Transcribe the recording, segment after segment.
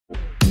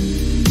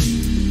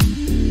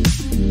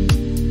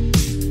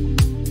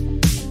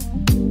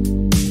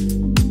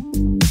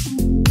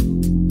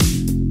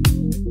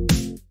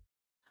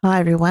Hi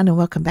everyone and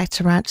welcome back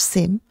to Ranch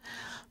Sim.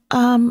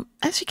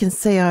 As you can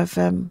see, I've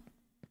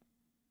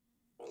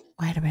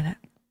wait a minute.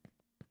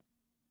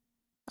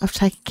 I've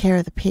taken care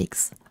of the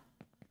pigs.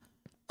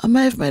 I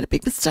may have made a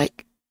big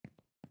mistake.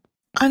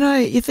 I know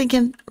you're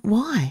thinking,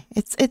 why?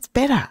 It's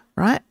better,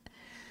 right?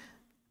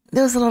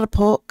 There was a lot of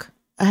pork.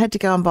 I had to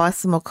go and buy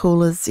some more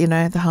coolers, you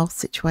know, the whole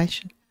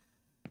situation.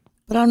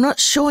 But I'm not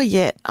sure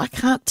yet. I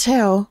can't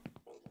tell.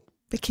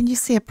 But can you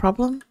see a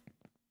problem?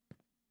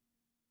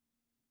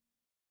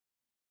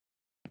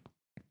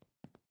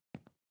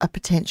 A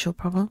potential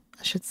problem,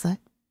 I should say.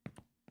 I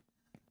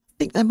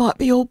think they might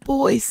be all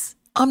boys.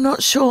 I'm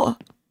not sure.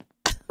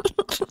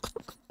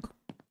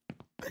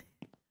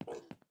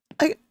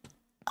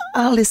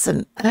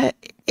 Listen,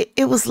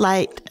 it was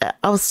late.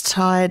 I was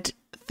tired.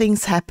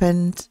 Things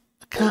happened.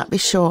 I can't be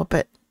sure,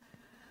 but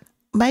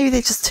maybe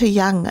they're just too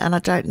young and I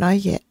don't know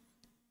yet.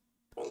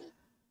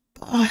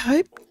 But I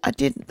hope I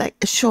didn't.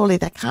 Surely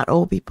they can't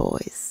all be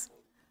boys.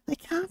 They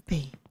can't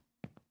be.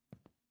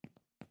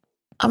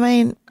 I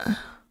mean,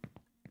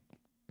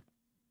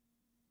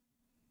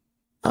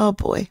 oh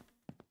boy.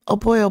 Oh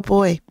boy, oh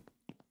boy.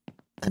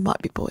 They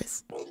might be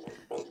boys.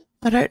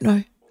 I don't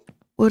know.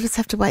 We'll just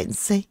have to wait and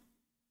see.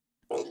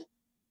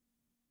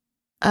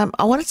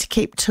 I wanted to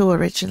keep two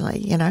originally,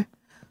 you know,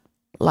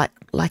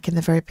 like in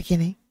the very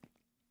beginning.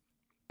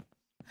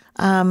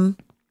 But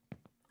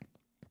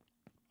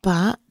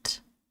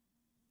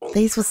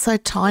these were so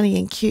tiny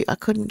and cute, I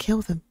couldn't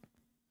kill them.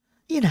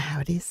 You know how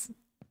it is.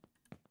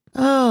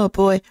 Oh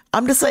boy,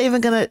 I'm just not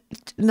even gonna.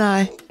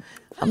 No,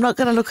 I'm not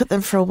gonna look at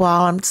them for a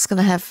while. I'm just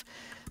gonna have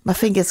my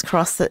fingers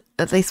crossed that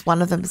at least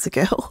one of them is a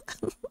girl,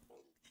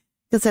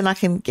 because then I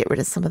can get rid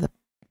of some of the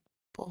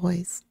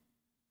boys.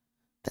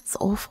 That's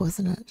awful,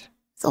 isn't it?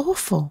 It's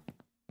awful.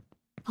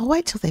 I'll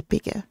wait till they're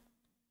bigger.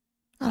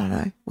 I don't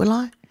know. Will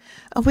I?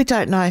 Oh, we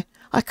don't know.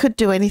 I could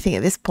do anything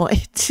at this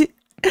point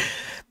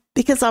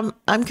because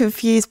I'm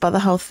confused by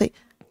the whole thing.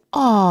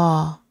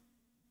 Oh,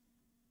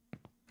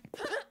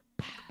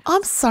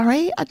 I'm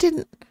sorry. I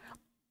didn't.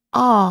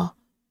 Oh,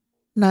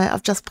 no.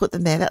 I've just put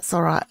them there. That's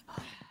all right.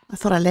 I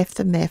thought I left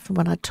them there from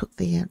when I took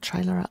the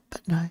trailer up,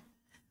 but no.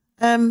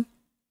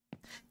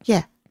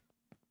 Yeah.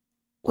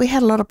 We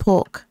had a lot of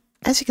pork.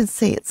 As you can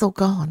see, it's all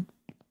gone.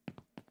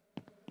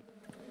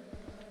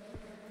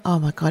 Oh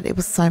my God, it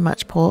was so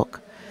much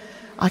pork.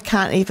 I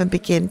can't even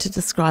begin to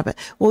describe it.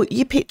 Well,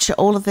 you picture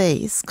all of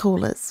these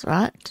coolers,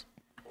 right?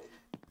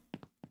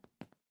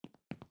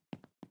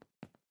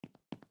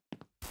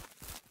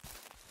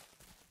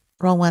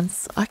 Wrong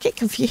ones. I get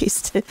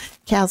confused.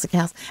 Cows are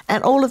cows.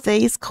 And all of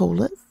these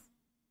coolers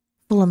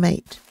full of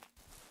meat.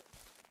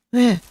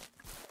 Yeah.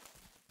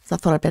 So I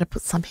thought I'd better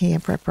put some here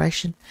in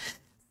preparation.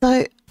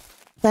 So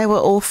they were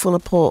all full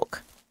of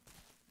pork.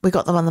 We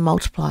got them on the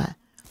multiplier.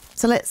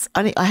 So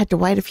I had to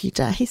wait a few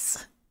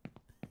days,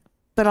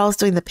 but I was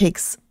doing the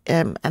pigs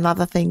and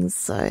other things.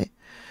 So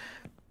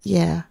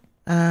yeah,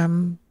 I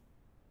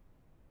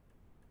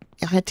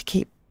had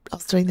to I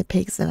was doing the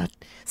pigs and I'd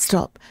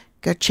stop,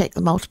 go check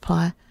the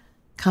multiplier,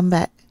 come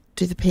back,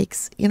 do the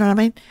pigs. You know what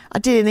I mean? I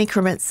did in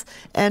increments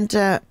and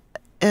yeah.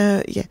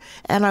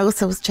 And I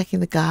also was checking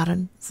the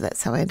garden. So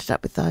that's how I ended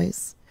up with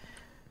those.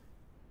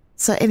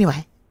 So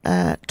anyway,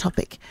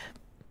 topic.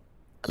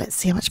 Let's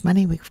see how much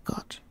money we've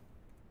got.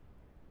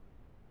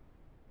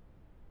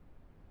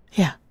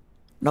 Yeah,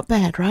 not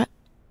bad, right?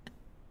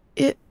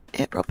 Yeah,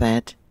 not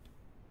bad.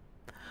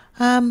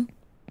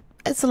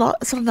 It's a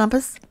lot of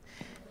numbers.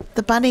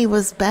 The bunny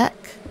was back.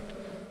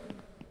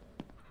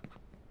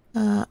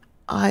 I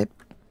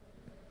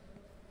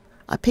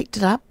picked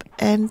it up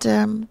and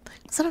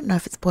because I don't know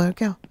if it's boy or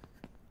girl.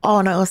 Oh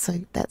no,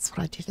 also that's what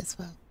I did as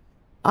well.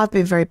 I've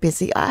been very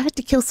busy. I had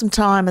to kill some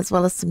time as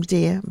well as some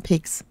deer and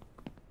pigs.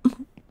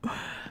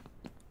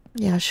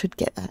 Yeah, I should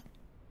get that.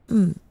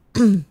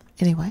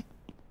 Anyway.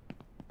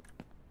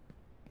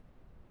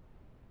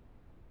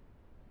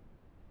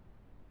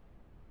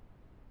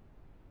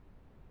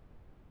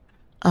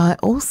 I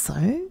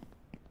also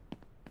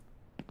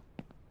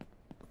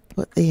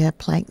put the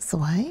planks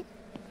away.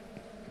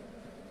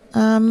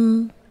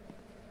 Yeah.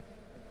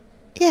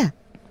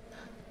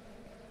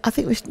 I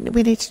think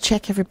we need to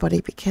check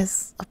everybody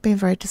because I've been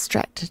very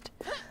distracted.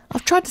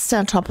 I've tried to stay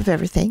on top of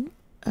everything,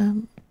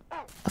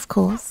 of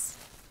course.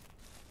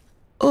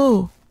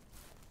 Oh,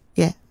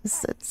 yeah,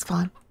 it's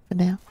fine for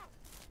now.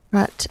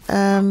 Right.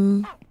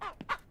 I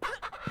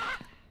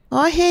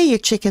hear you,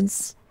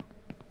 chickens.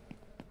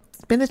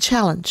 It's been a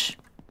challenge.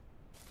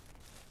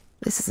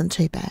 This isn't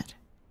too bad.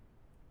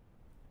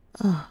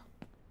 Oh.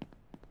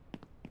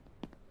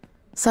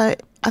 So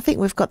I think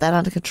we've got that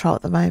under control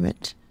at the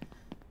moment.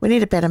 We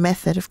need a better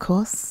method, of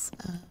course.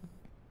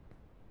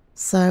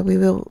 So we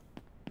will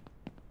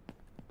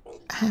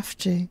have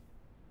to. I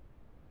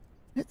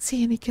don't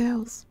see any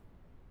girls.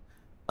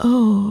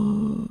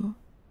 Oh,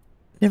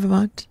 never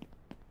mind.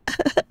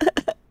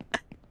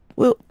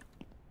 Well,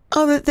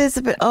 oh, there's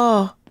a bit.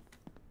 Oh,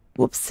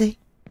 whoopsie.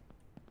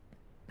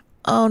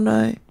 Oh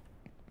no.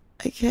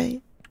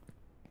 Okay.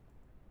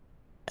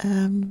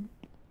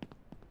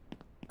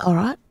 All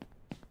right.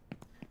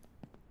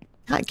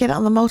 Can't get it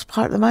on the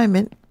multiplier at the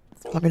moment.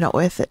 It's probably not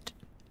worth it.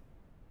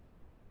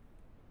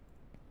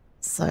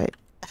 So,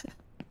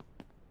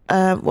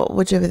 what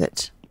we'll do with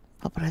it?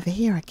 Pop it over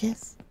here, I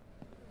guess.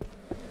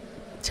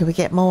 Till we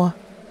get more.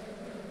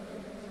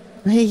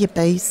 Here you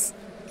bees.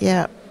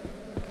 Yeah.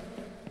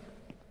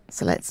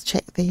 So let's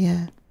check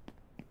the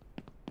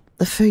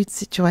food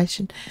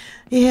situation.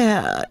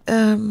 Yeah,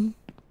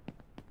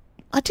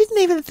 I didn't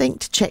even think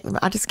to check them.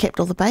 I just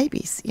kept all the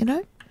babies, you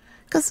know?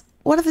 Because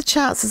what are the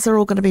chances they're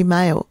all going to be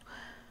male?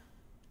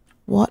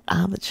 What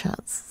are the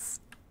chances?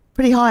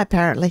 Pretty high,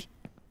 apparently.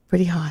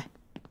 Pretty high.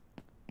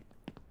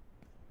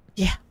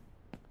 Yeah.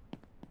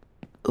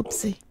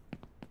 Oopsie.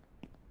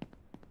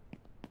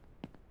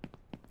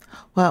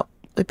 Well,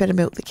 we better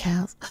milk the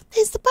cows. Oh,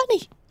 there's the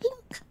bunny.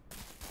 Look.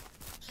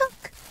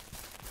 Look.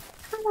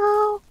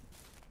 Hello.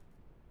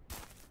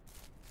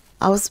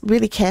 I was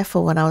really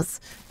careful when I was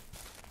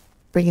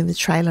bringing the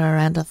trailer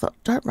around. I thought,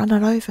 don't run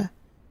it over.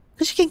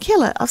 Because you can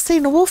kill it. I've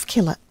seen a wolf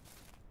kill it.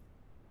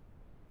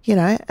 You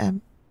know,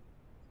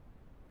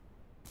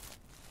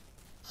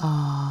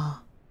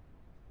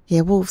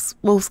 yeah,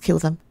 wolves kill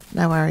them.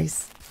 No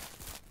worries.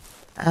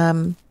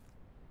 And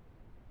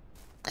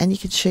you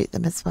can shoot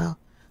them as well.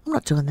 I'm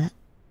not doing that.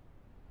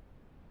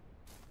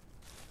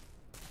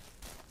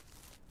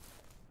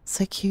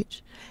 So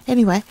cute.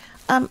 Anyway,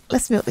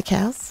 let's milk the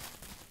cows.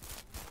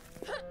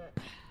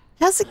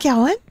 How's it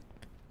going?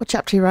 What you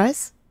up to,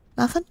 Rose?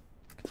 Nothing?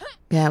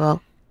 Yeah,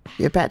 well,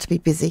 you're about to be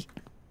busy.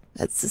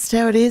 That's just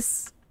how it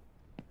is.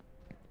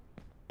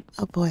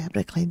 Oh boy, I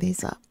better clean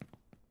these up.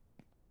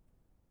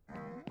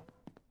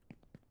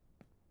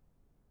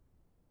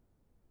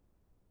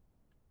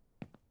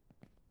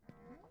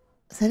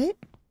 Is that it?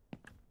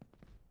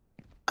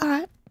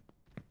 Alright.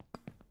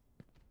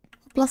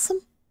 Blossom.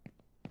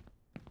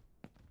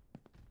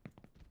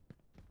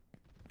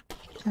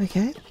 There we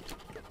go.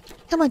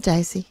 Come on,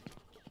 Daisy.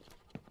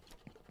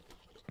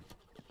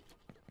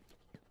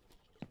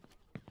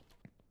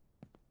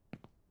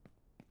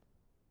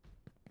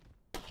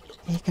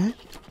 There you go.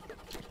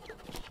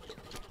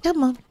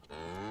 Come on.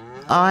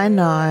 I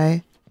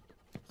know.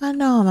 I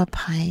know I'm a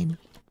pain.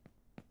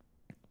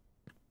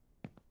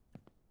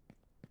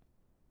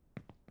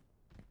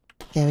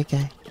 There we go.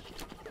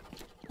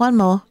 One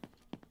more.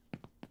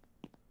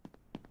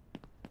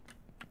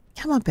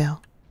 Come on,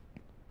 Belle.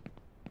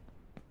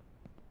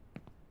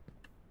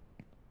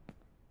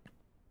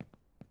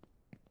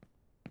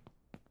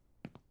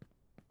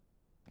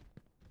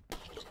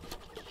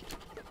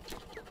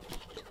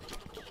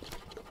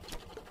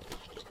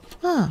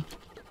 Oh.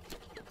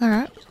 All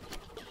right.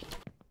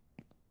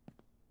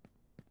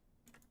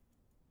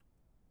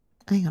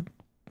 Hang on.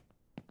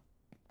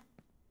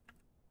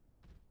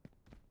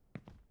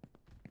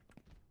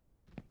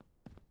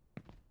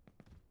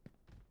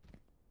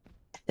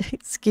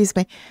 Excuse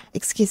me.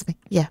 Excuse me.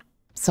 Yeah.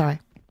 Sorry.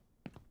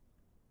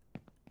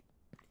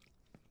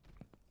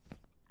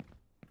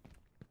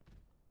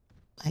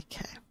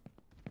 Okay.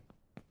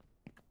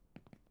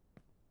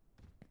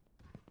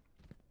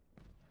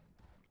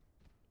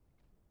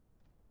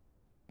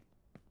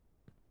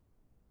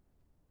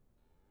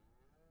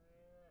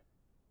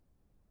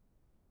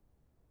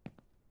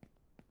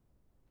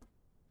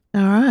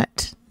 All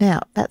right.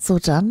 Now, that's all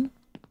done.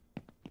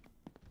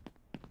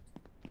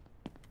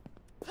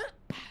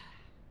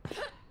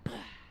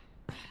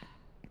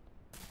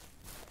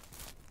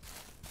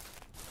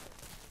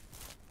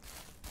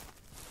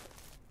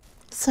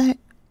 So,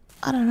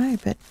 I don't know,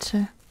 but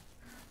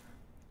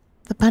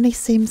the bunny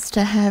seems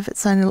to have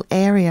its own little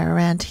area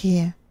around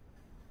here.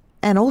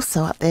 And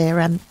also up there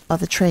around by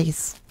the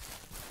trees.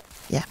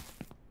 Yeah.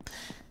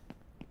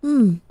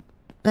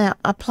 Now,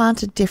 I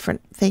planted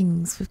different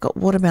things. We've got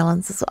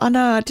watermelons. I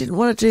know I didn't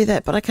want to do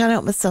that, but I can't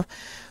help myself.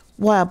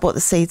 Why I bought the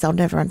seeds, I'll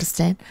never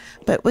understand.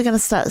 But we're going to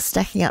start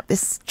stacking up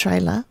this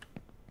trailer.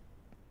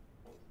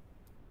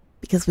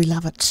 Because we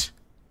love it.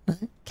 No,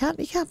 you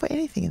can't put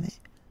anything in there.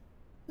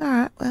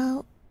 Alright,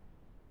 well.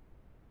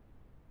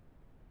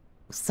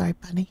 Sorry,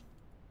 bunny.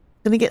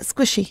 Gonna get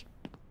squishy.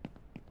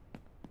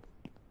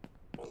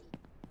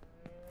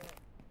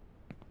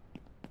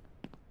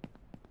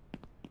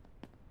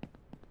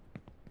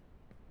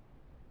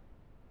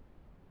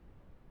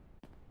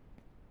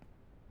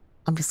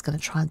 I'm just going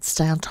to try and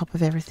stay on top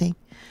of everything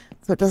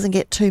so it doesn't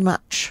get too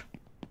much.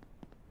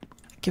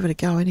 Give it a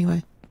go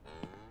anyway.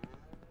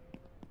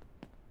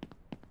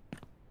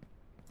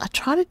 I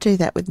try to do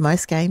that with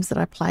most games that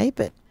I play,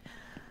 but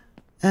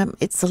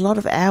it's a lot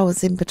of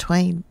hours in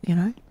between, you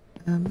know.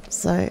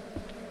 So,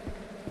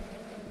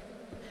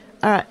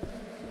 all right.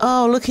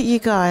 Oh, look at you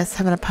guys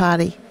having a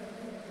party.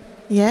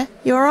 Yeah,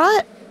 you all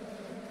right?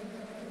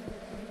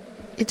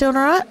 You doing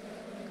all right?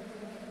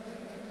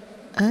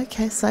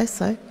 Okay, so,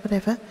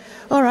 whatever.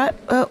 All right,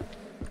 well,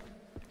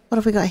 what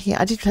have we got here?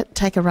 I did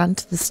take a run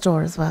to the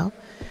store as well.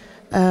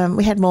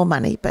 We had more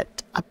money,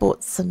 but I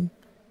bought some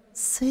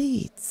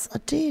seeds. I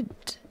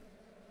did.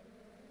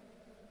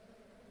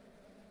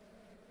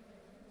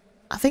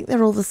 I think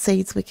they're all the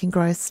seeds we can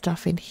grow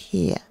stuff in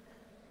here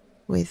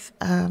with,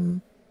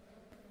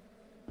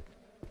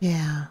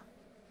 yeah.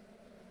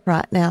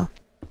 Right now.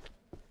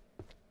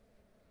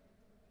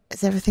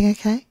 Is everything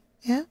okay?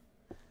 Yeah?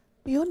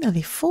 You're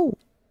nearly full.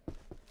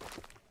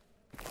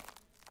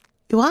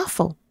 You are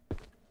full.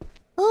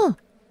 Oh.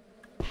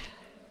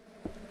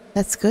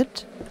 That's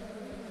good.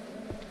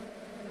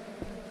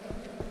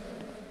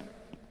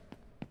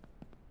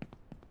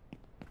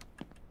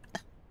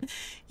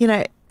 You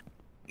know,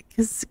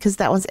 because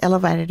that one's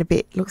elevated a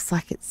bit. Looks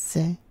like it's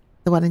the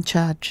one in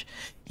charge.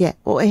 Yeah.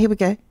 Well, here we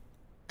go.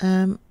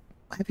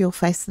 Hope you're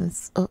facing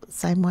this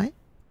same way.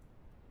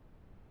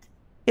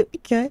 Here we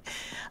go.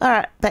 All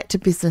right, back to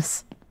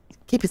business.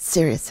 Keep it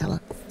serious, Helen.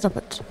 Stop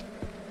it.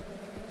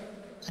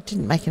 I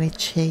didn't make any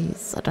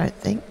cheese, I don't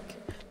think.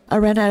 I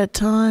ran out of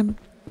time.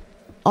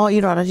 Oh,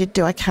 you know what I did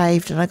do? I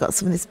caved and I got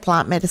some of this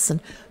plant medicine.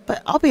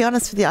 But I'll be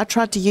honest with you, I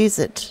tried to use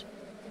it.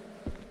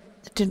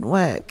 It didn't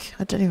work.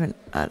 I don't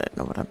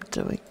know what I'm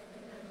doing.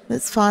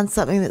 Let's find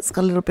something that's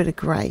got a little bit of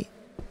grey.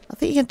 I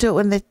think you can do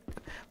it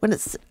when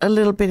it's a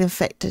little bit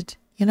infected,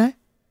 you know?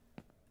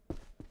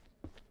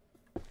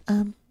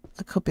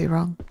 I could be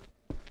wrong.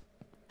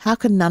 How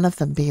can none of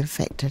them be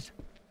infected?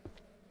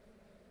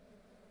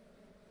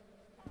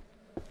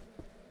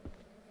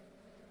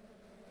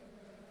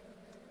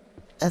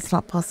 That's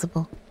not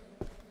possible.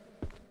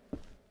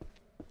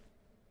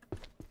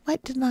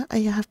 Wait, didn't I? Oh,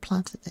 you have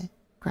planted there.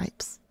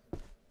 Grapes.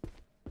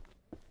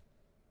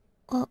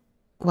 Well,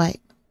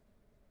 wait.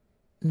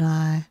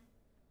 No.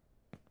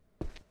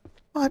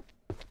 What?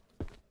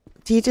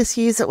 Do you just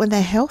use it when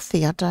they're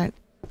healthy? I don't.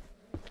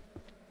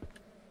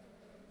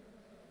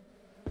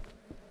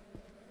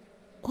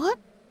 What?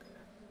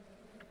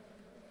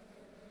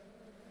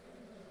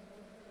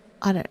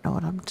 I don't know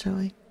what I'm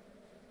doing.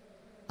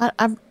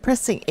 I'm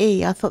pressing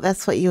E. I thought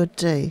that's what you would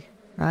do,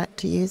 right?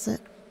 To use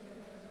it.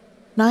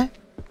 No?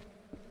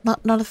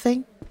 Not a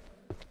thing?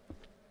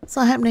 It's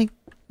not happening.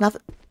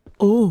 Nothing.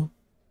 Oh.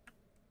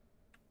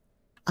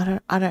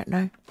 I don't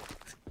know.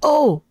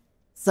 Oh.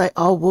 So,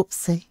 oh,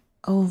 whoopsie.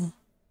 Oh.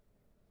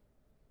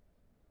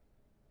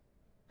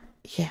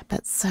 Yeah,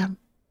 that's,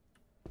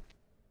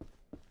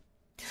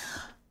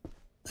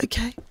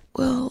 okay.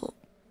 Well,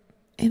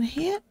 in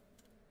here?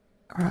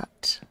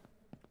 Right.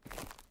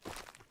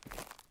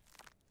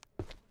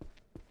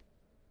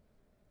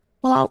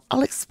 Well,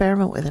 I'll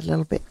experiment with it a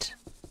little bit.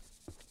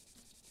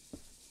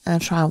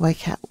 And try and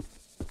work out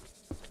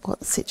what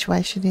the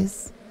situation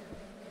is.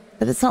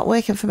 But it's not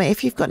working for me.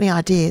 If you've got any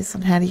ideas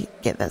on how to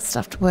get that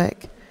stuff to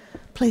work,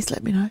 please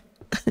let me know.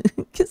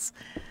 Because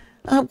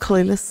I'm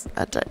clueless.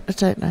 I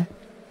don't know.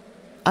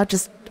 I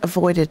just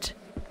avoided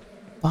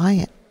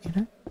buying it, you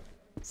know.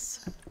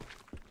 So,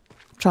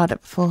 tried it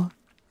before.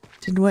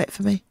 Didn't work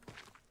for me.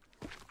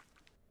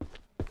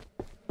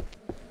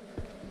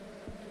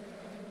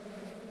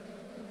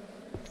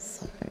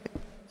 So,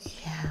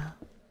 yeah.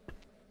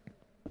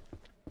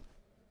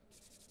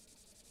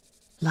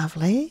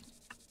 Lovely.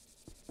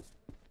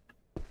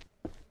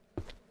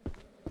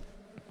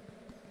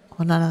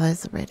 Well, none of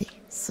those are ready,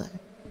 so.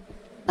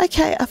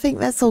 Okay, I think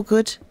that's all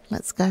good.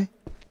 Let's go.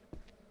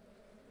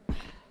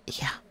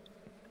 Yeah.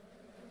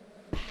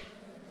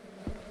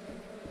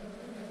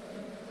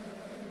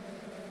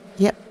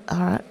 Yep,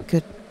 alright,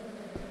 good.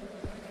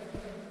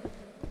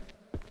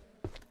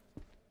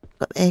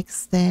 Got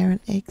eggs there and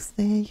eggs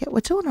there. Yeah,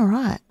 we're doing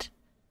alright.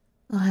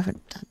 I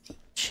haven't done any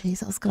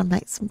cheese. I was going to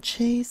make some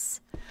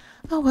cheese.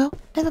 Oh well,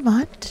 never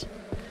mind.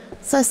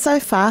 So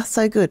far,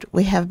 so good.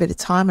 We have a bit of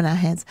time on our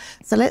hands.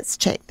 So let's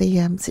check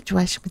the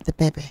situation with the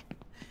baby.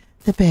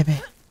 The baby.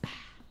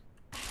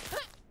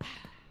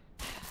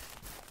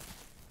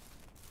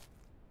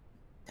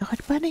 Oh,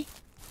 the bunny.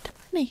 The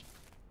bunny.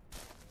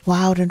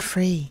 Wild and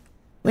free.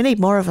 We need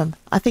more of them.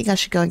 I think I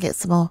should go and get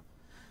some more.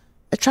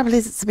 The trouble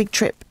is it's a big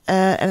trip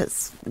and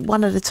it's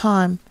one at a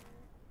time.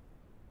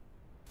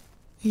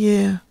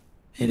 Yeah,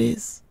 it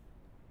is.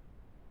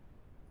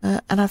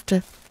 And I have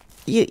to...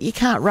 You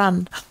can't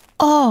run.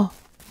 Oh!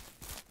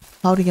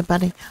 Holding a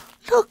bunny.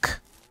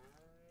 Look!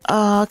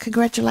 Oh,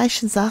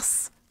 congratulations,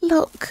 us.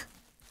 Look.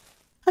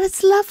 And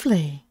it's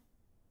lovely.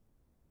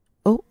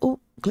 Oh,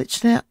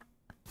 glitching out.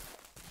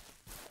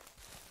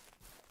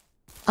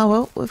 Oh,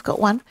 well, we've got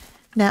one.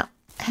 Now,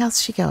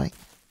 how's she going?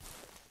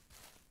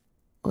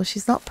 Well,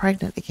 she's not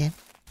pregnant again.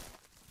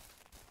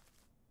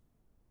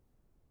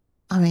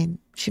 I mean,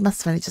 she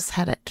must have only just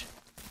had it.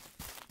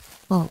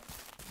 Well,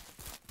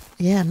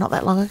 yeah, not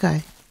that long ago.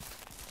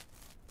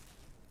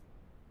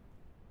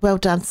 Well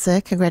done,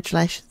 sir.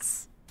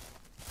 Congratulations.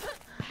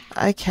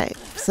 Okay,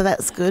 so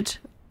that's good.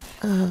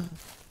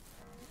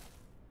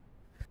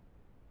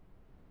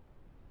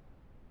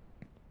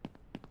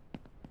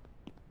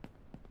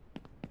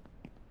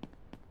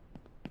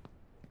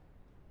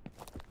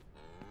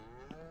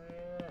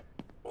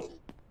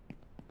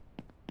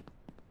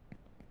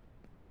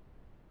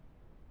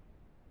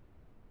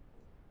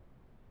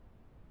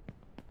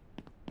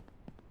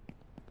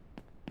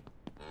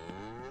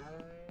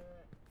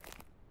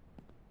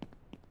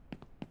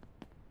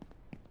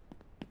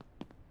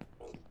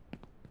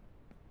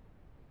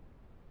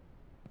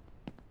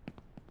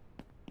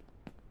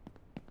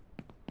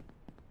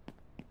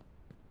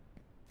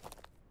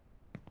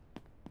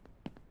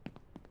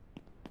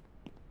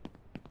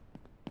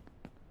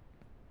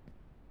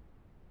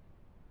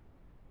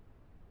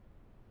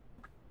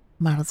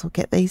 Might as well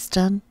get these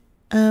done.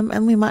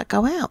 And we might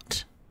go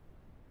out.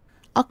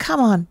 Oh, come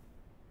on.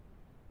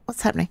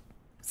 What's happening?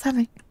 What's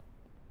happening?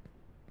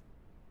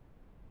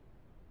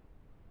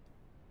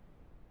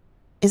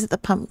 Is it the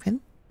pumpkin?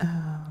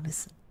 Oh,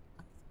 listen.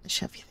 I'll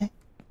shove you there.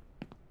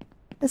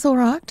 It's all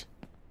right.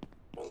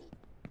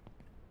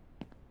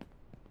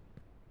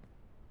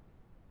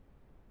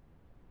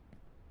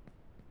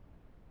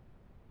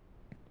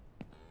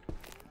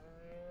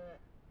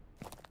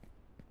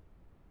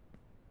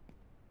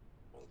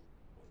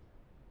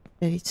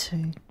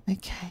 $32.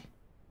 Okay.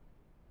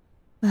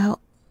 Well.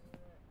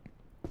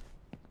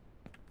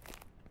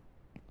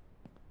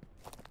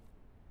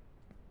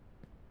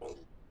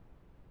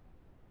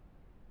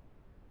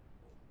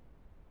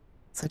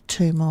 So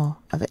 2 more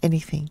of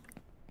anything.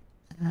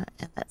 And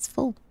that's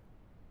full.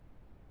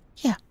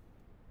 Yeah.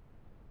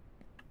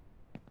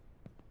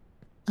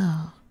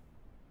 Oh.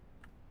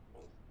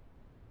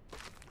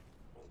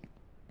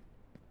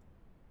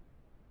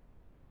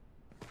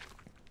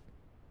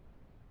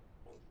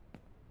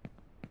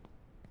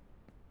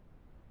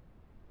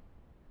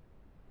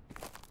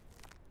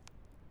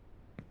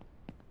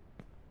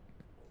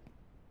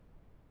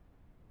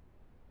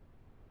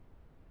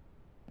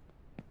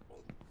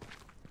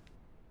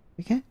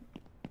 Okay.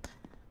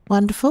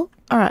 Wonderful.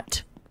 All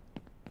right.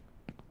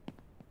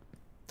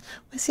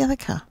 Where's the other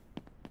car?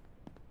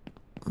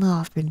 Oh,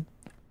 I've been...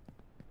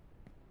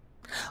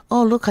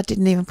 Oh, look, I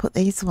didn't even put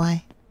these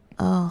away.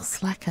 Oh,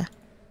 slacker.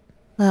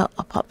 Well,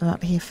 I'll pop them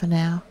up here for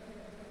now.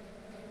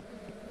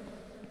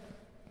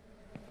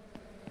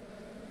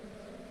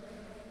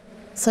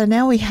 So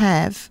now we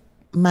have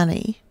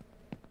money.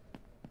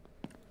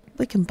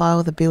 We can buy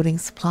all the building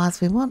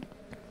supplies we want.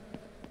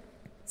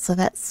 So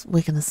that's...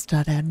 We're going to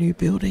start our new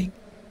building.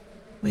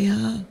 We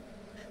are.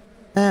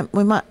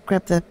 We might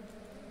grab the...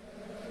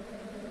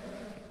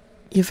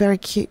 You're very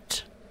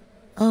cute.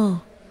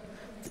 Oh.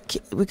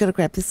 We've got to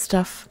grab this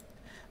stuff.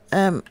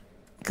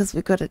 Because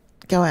we've got to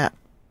go out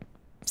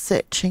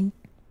searching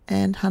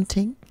and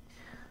hunting.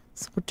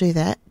 So we'll do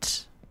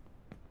that.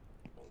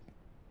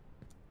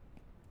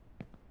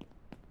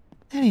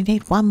 I only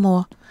need one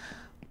more.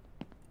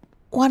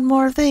 One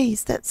more of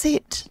these. That's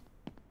it.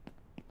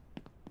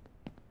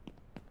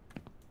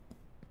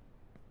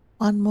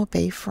 One more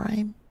B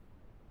frame.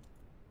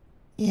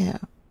 Yeah.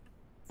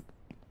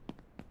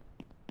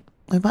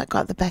 We might go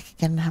at the back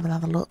again and have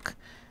another look.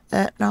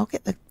 No, I'll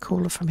get the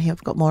cooler from here.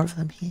 I've got more of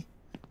them here.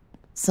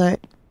 So,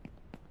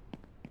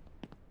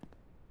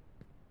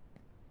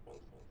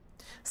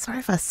 sorry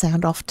if I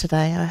sound off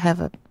today. I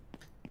had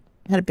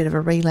a bit of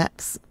a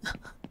relapse.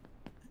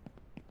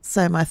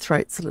 So my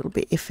throat's a little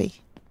bit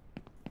iffy.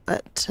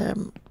 But,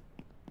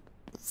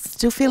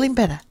 still feeling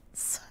better.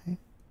 So,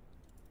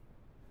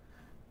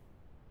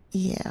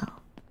 yeah.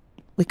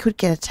 We could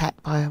get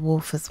attacked by a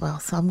wolf as well.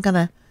 So I'm going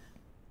to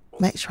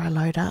make sure I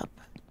load up.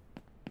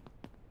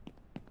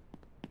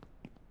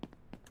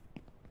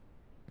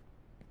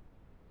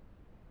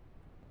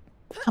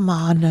 Come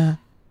on. Okay.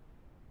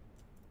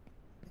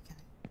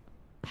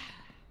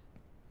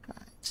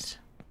 Right.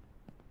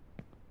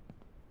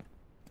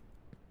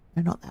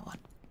 No, not that one.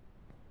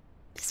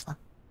 This one.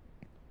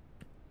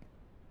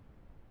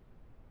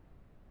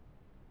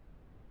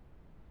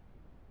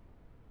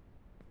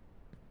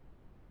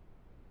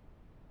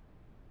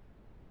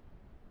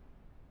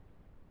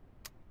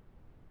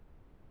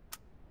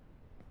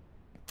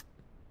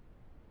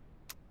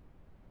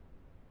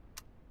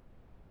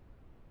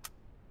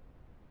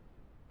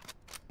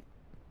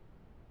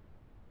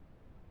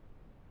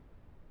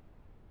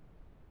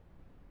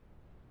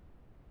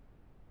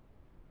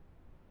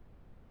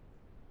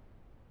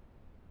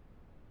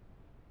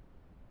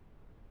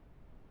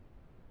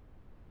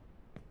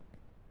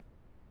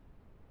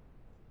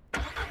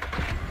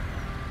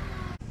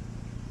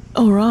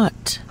 All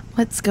right,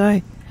 let's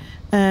go.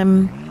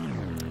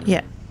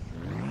 Yeah.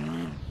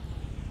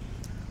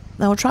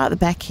 Now we'll try at the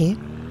back here.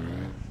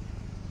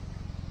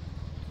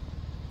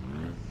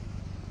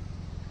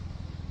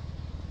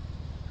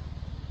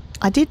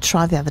 I did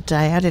try the other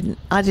day.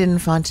 I didn't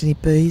find any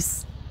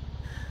booze,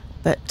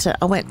 but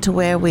I went to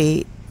where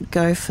we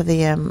go for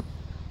the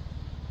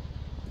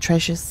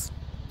treasures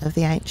of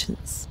the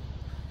ancients.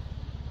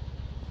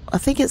 I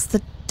think it's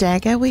the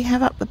dagger we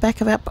have up the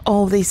back of our...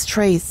 Oh, these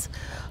trees.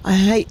 I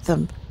hate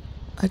them.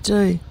 I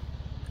do.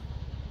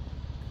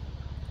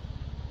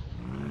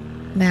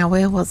 Now,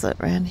 where was it?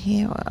 Around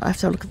here? I have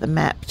to look at the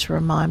map to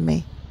remind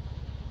me.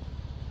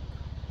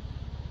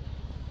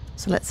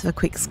 So let's have a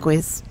quick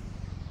squiz.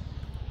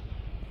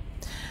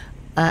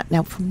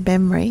 Now, from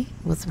memory,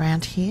 it was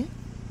around here.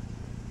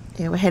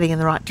 Yeah, we're heading in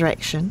the right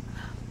direction.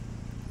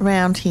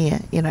 Around here,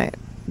 you know,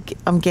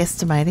 I'm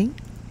guesstimating.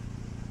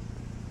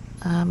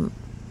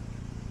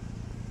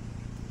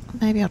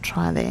 Maybe I'll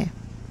try there.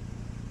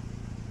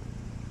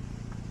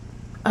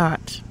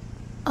 Alright.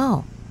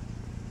 Oh.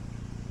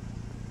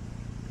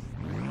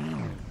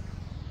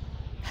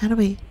 How do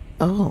we...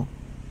 Oh.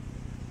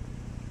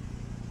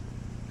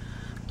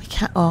 We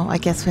can't... Oh, I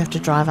guess we have to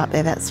drive up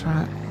there. That's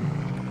right.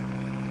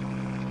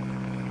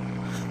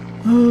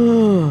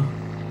 Oh.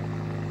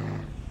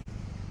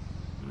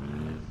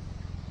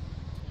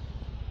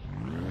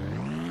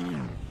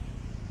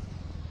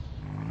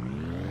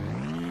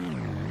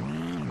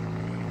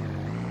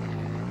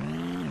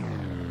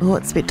 Oh,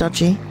 it's a bit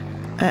dodgy.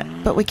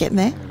 But we're getting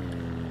there.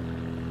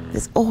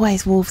 There's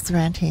always wolves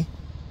around here.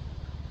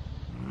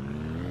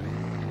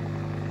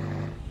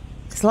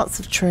 There's lots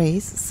of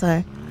trees,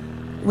 so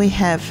we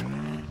have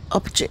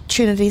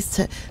opportunities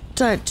to...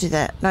 Don't do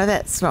that. No,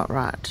 that's not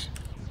right.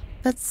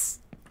 That's...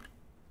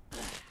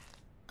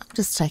 I'm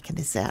just taking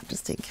this out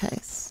just in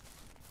case.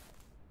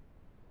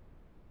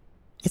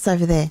 It's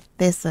over there.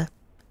 There's the...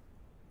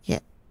 Yeah.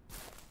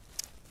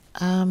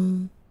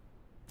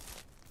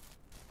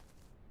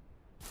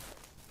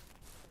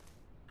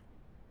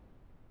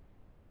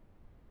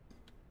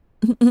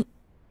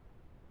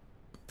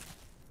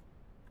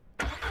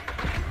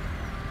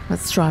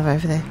 Let's drive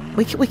over there.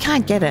 We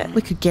can't get it.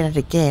 We could get it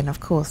again,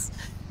 of course,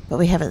 but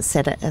we haven't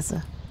set it as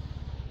a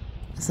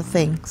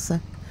thing. So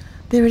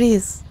there it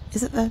is.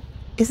 Is it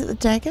the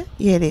dagger?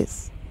 Yeah, it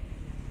is.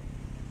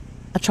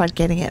 I tried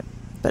getting it,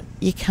 but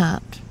you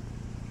can't.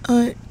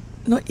 Oh,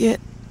 not yet.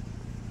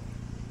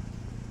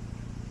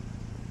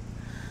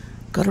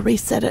 Got to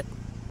reset it.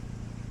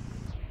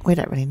 We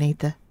don't really need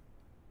the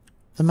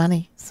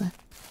money, so.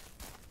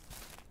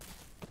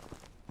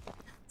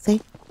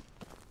 See?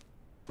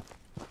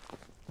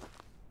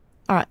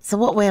 Alright, so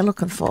what we're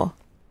looking for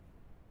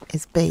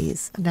is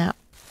bees. Now,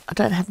 I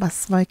don't have my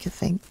smoker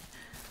thing.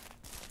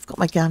 I've got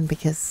my gun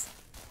because,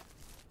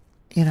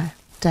 you know,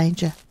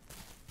 danger.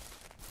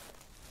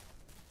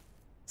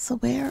 So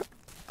where...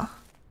 Oh.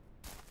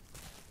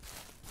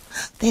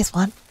 There's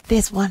one.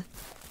 There's one.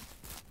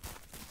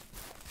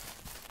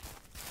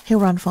 He'll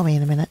run for me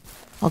in a minute.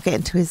 I'll get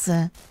into his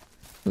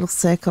little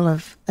circle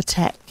of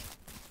attack.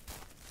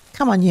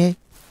 Come on, you.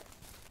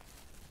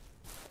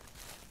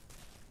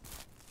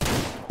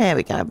 There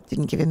we go.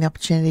 Didn't give him the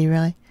opportunity,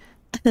 really.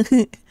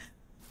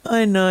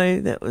 I know,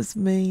 that was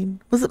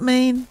mean. Was it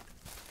mean?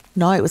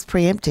 No, it was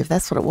preemptive.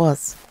 That's what it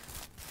was.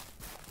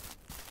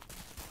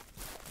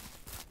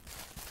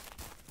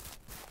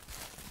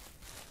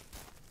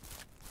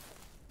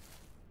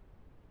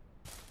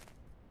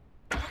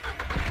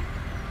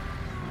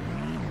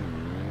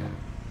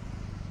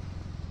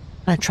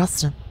 I don't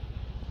trust him.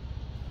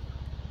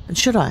 And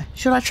should I?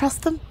 Should I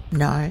trust them?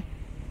 No.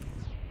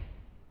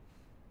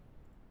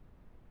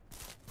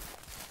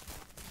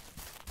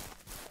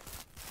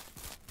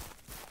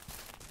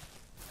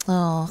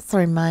 Oh,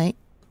 sorry, mate.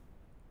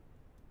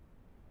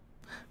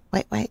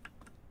 Wait.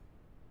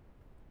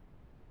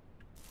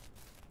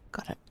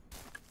 Got it.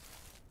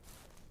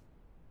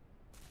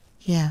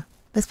 Yeah,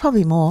 there's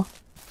probably more.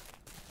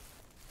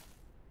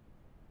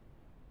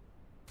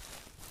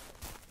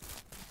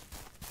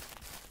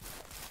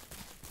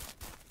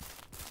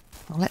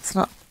 Well, let's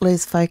not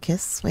lose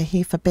focus. We're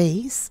here for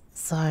bees,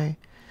 so...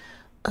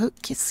 Oh,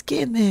 get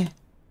in there.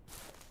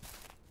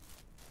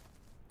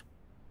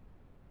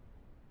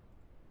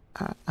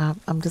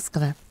 I'm just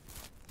gonna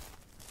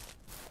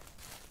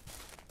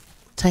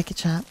take a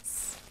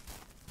chance.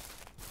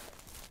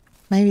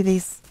 Maybe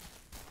these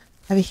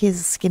over here's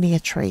the skinnier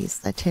trees.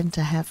 They tend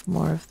to have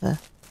more of the,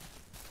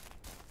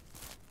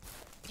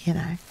 you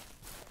know,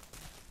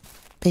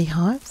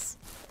 beehives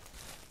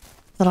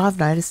that I've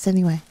noticed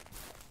anyway.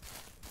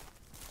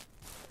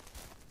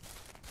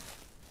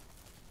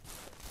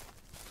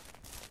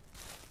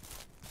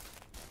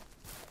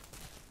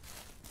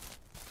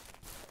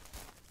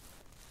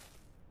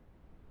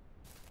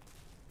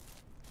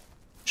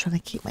 Trying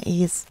to keep my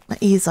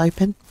ears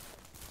open.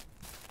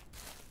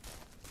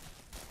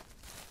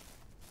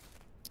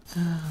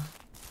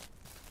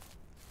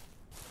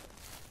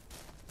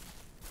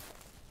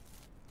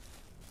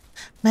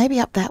 Maybe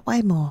up that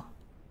way more.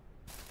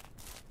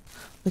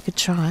 We could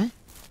try.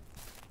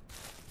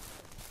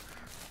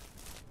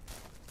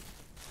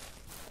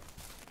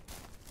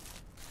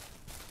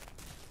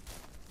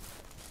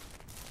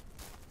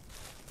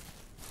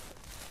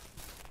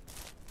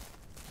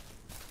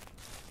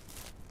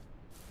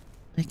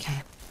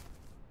 Okay.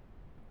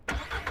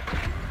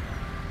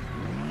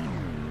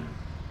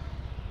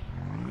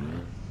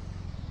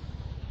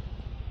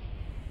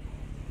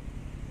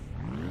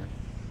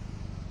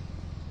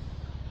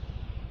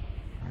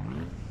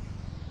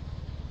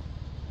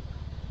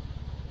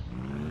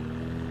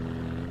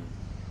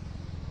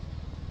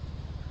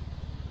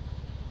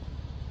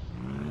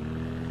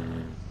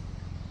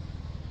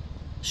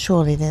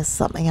 Surely there's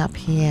something up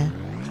here.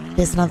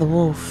 There's another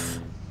wolf.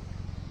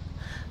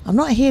 I'm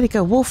not here to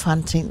go wolf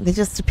hunting. They're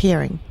just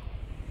appearing.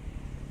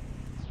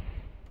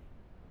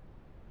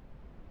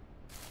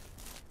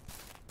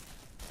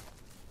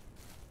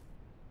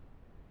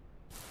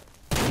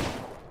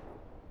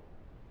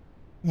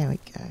 There we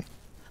go.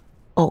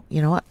 Oh,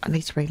 you know what? I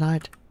need to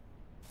reload.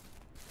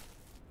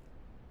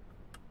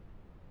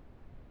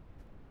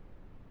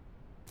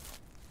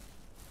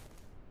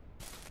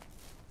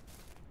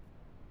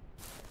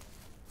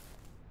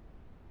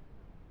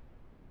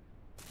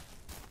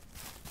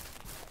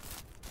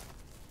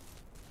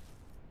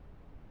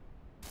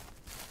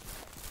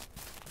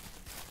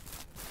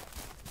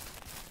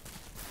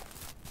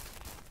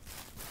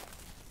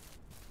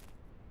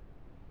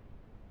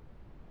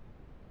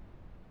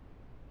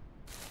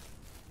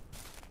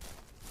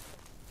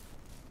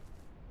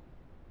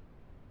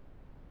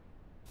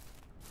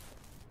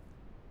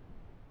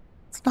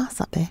 It's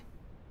nice up there.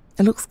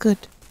 It looks good.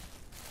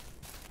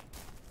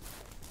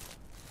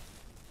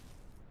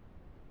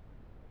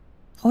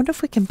 I wonder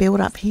if we can build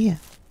up here.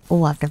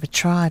 Oh, I've never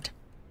tried.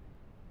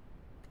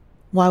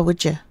 Why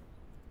would you?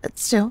 But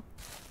still.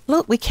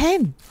 Look, we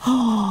can.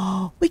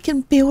 Oh, we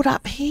can build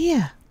up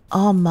here.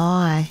 Oh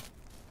my.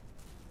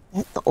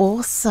 That's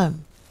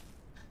awesome.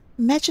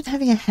 Imagine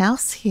having a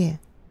house here.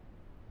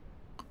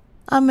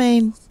 I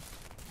mean,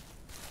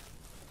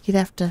 you'd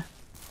have to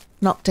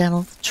knock down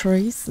all the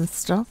trees and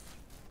stuff.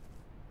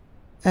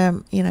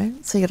 You know,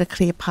 so you got a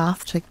clear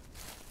path to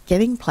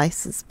getting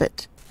places,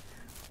 but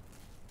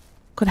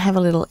could have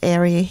a little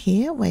area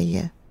here where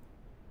you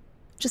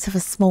just have a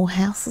small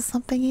house or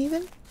something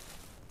even.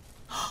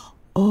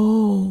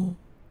 Oh.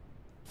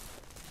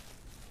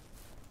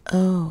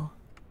 Oh.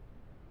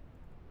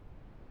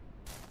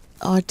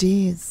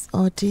 Ideas,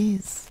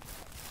 ideas.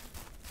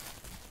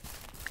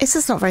 It's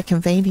just not very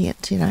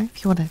convenient, you know,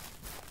 if you want to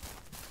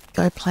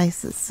go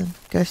places and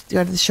go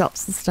to the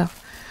shops and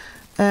stuff.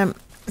 But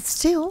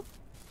still,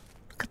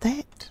 look at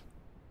that.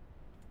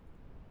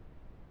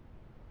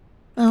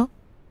 Oh,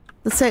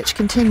 the search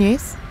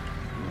continues.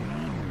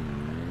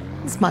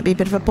 This might be a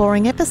bit of a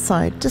boring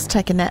episode. Just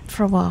take a nap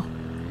for a while.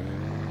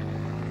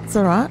 It's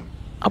alright.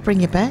 I'll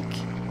bring you back.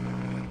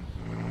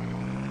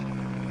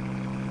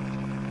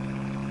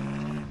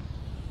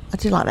 I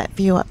do like that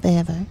view up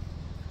there though.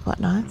 Quite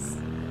nice.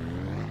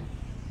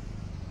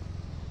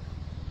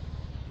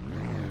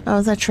 Oh,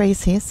 there's no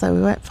trees here, so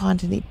we won't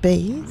find any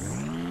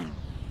bees.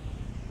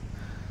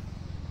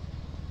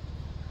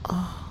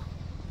 Oh.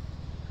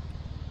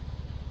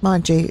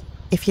 Mind you,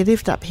 if you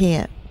lived up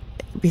here,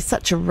 it'd be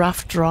such a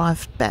rough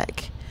drive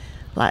back,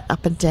 like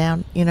up and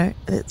down, you know.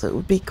 It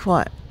would be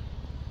quite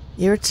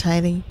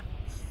irritating,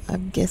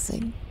 I'm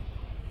guessing.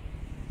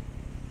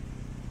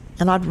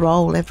 And I'd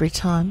roll every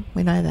time,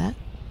 we know that.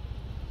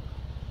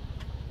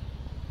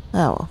 Oh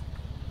well.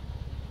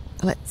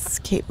 Let's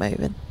keep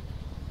moving.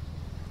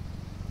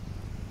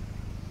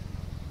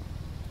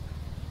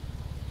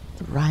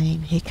 The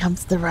rain, here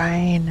comes the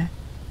rain.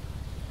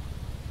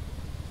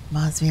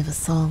 Reminds me of a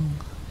song.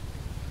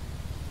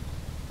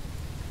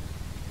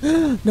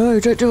 No,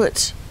 don't do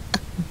it.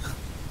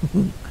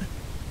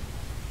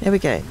 There we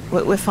go.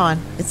 We're fine.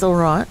 It's all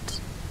right.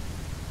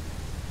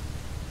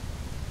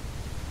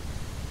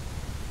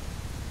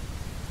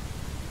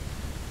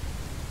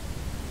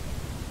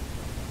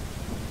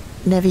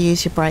 Never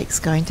use your brakes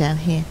going down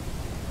here.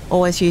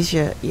 Always use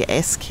your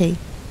S key.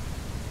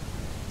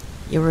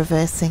 You're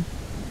reversing.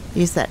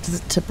 Use that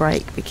to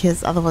brake,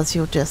 because otherwise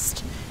you'll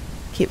just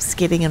keep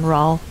skidding and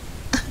roll.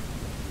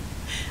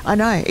 I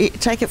know.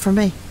 Take it from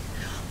me.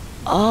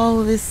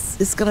 Oh, this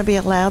is going to be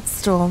a loud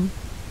storm.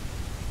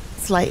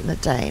 It's late in the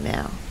day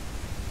now.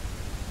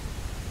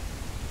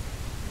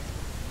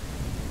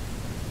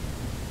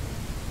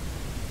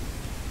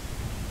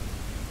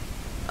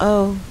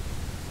 Oh.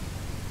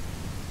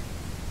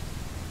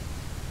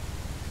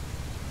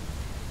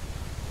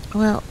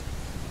 Well,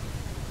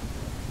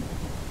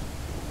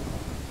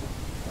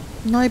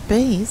 no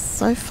bees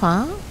so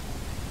far.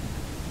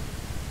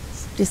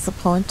 It's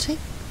disappointing.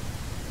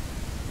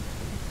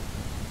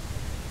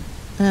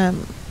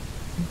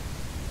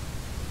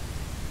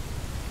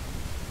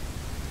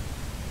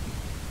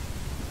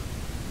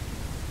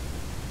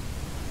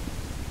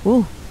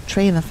 Ooh,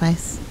 tree in the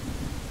face.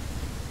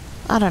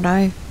 I don't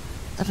know,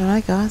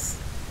 guys.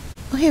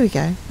 Well, here we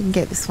go. We can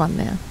get this one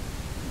now.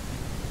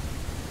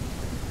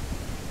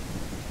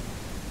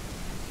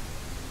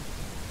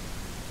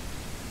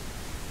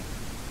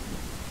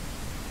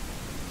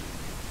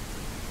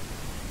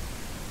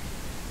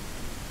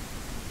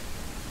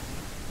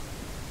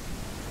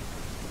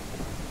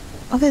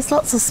 Oh, there's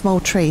lots of small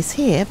trees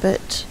here,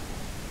 but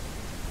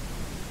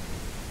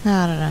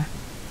I don't know.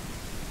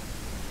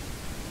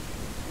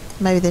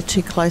 Maybe they're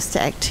too close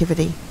to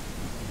activity.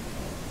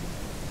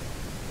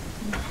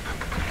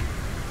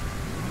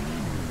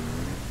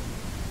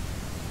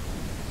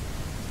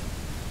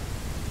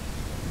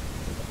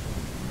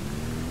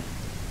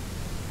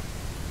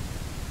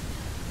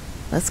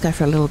 Let's go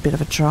for a little bit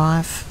of a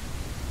drive.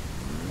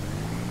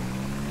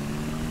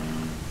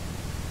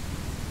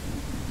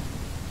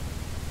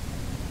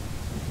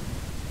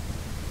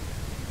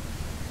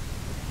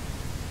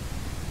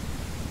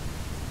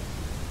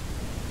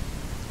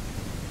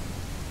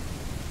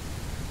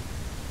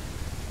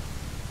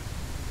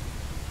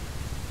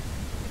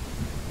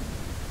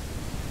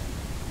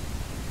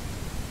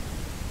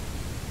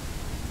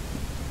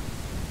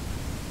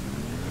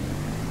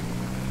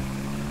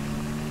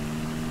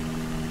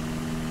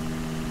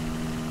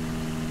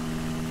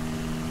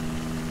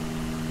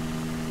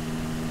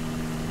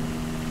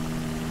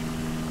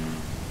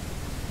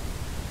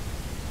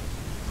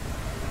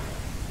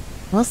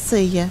 We'll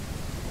see ya.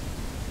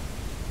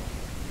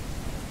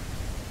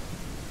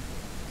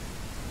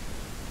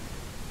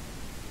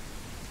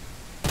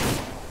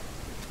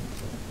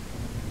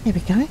 There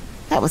we go.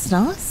 That was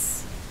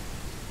nice.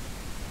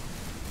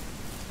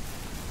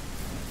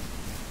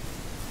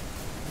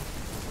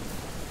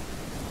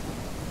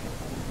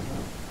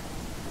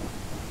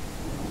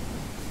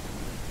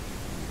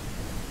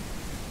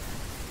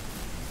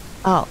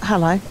 Oh,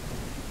 hello.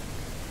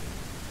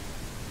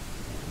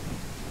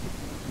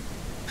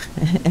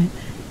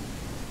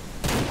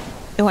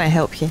 It won't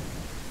help you.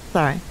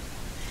 Sorry.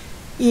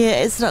 Yeah,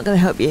 it's not going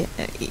to help you.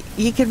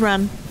 You can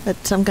run,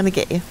 but I'm going to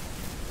get you.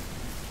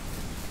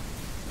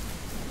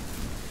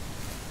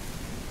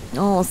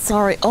 Oh,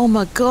 sorry. Oh,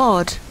 my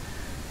God.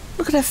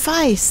 Look at her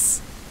face.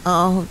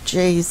 Oh,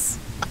 jeez.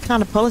 I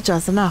can't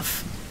apologise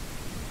enough.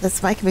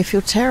 That's making me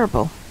feel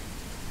terrible.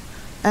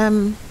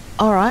 All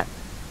right.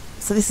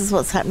 So this is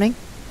what's happening.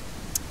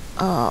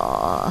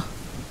 Oh.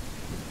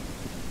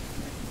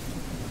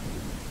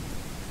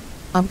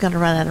 I'm going to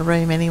run out of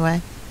room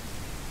anyway.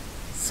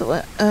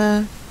 So,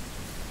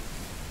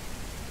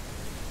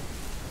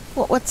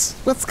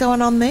 what's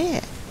going on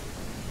there?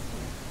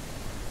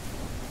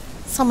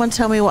 Someone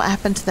tell me what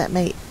happened to that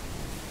meat.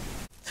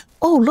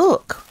 Oh,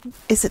 look.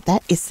 Is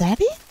that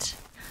it?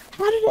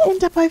 How did it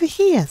end up over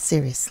here?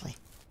 Seriously.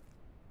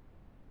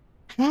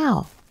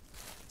 How?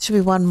 Should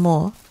be one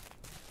more.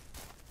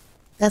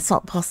 That's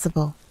not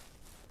possible.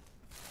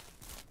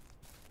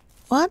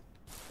 What?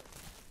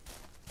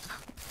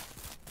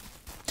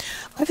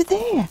 Over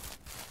there.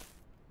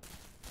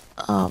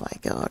 Oh my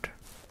God.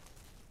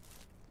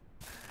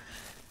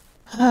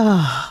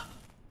 Ah.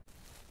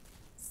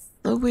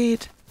 So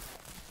weird.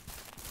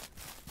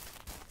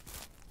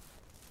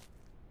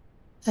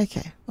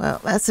 Okay,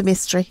 well, that's a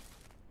mystery.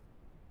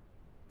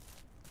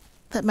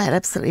 That made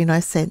absolutely no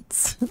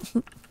sense.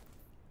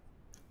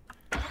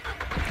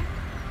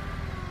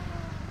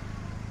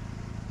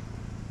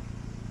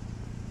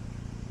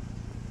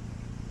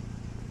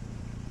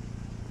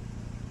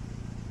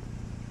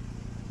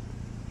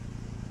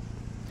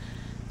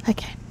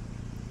 Okay.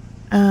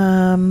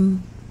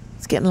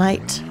 It's getting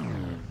late.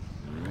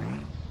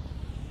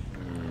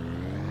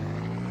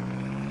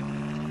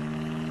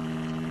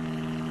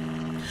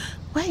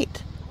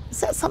 Wait, is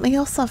that something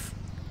else I've...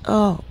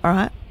 Oh, all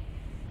right.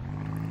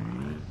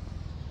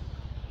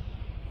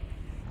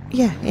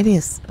 Yeah, it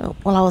is.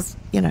 Well, I was,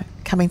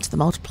 coming to the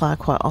multiplier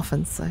quite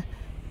often, so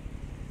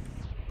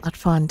I'd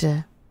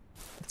find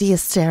deer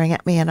staring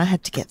at me and I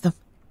had to get them.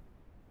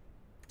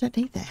 I don't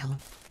need that, Helen.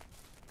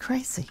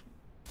 Crazy.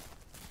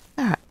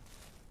 All right.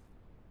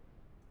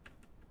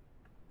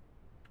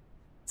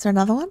 Is there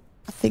another one?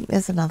 I think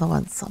there's another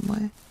one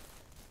somewhere.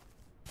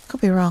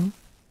 Could be wrong.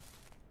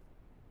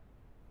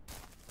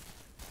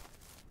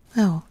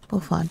 Oh, we'll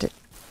find it.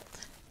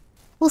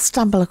 We'll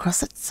stumble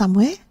across it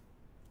somewhere.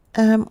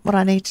 What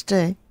I need to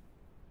do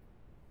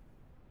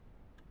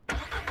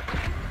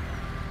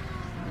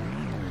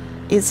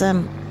is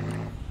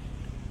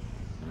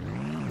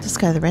just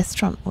go to the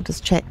restaurant or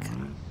just check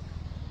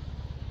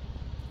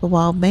for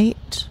wild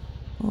meat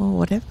or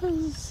whatever.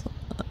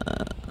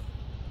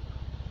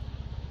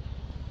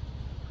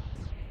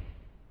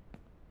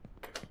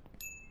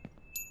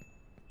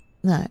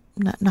 No,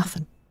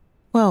 nothing.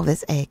 Well,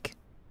 there's egg.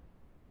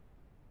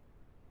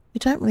 We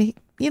don't really...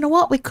 You know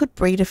what? We could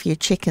breed a few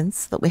chickens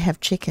so that we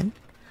have chicken.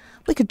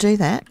 We could do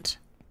that.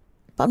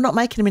 But I'm not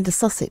making them into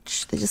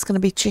sausage. They're just going to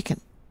be chicken.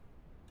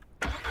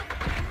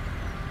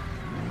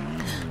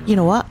 You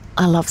know what?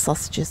 I love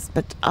sausages,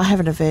 but I have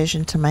an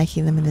aversion to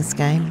making them in this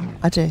game.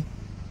 I do.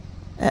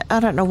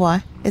 I don't know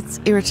why. It's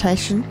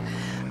irritation.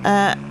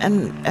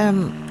 And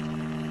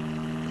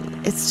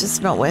it's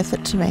just not worth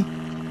it to me.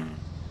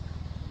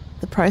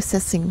 The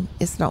processing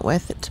is not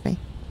worth it to me.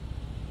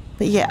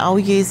 But yeah, I'll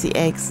use the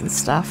eggs and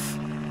stuff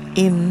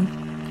in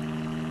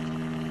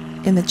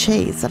the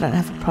cheese. I don't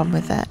have a problem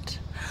with that.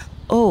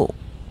 Oh.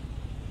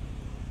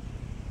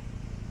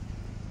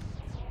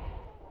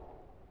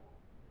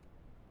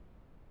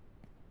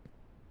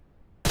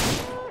 I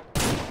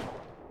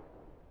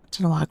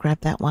don't know why I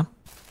grabbed that one.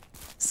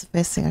 It's the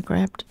first thing I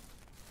grabbed.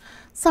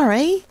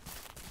 Sorry.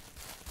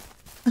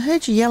 I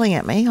heard you yelling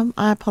at me.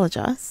 I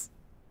apologise.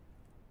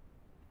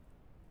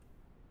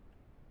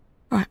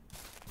 Right.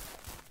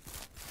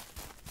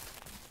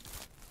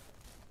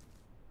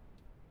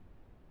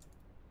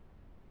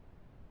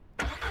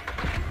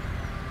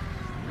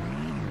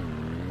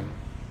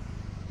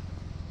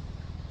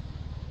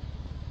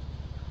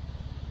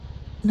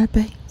 No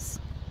bees.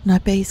 No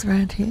bees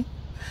around here.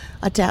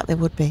 I doubt there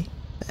would be,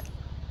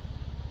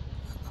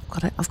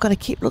 but I've got to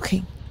keep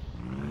looking.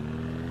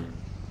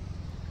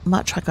 I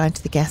might try going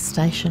to the gas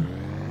station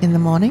in the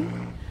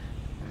morning,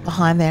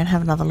 behind there, and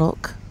have another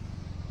look.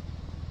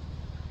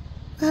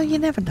 Well, you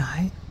never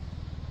know.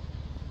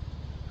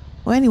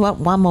 We only want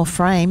one more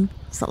frame.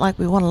 It's not like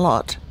we want a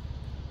lot.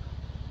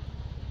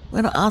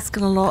 We're not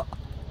asking a lot.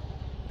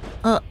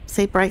 Oh,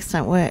 see, brakes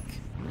don't work.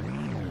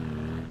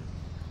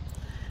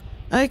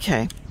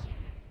 Okay.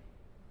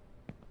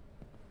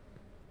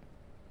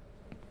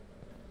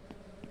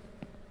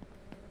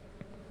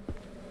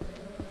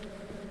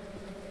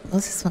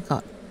 What's this one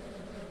got?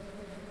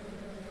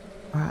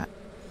 Alright.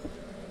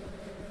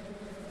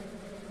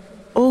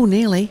 Oh,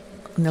 nearly.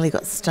 Nearly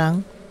got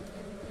stung.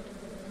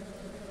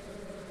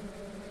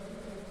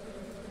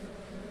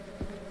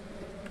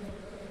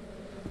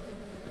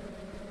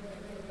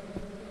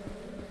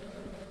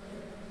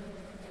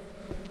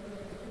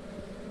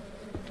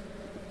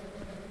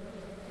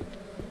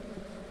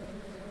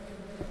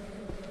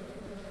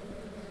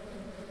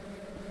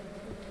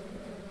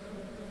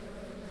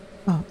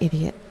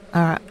 idiot.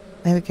 Alright,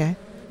 there we go.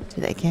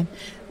 Do that again.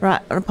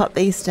 Right, I'm going to pop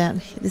these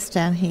down, this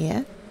down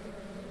here.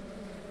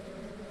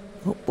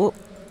 Whoop, whoop.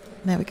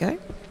 There we go.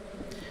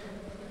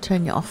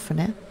 Turn you off for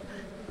now.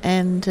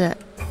 And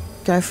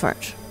go for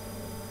it.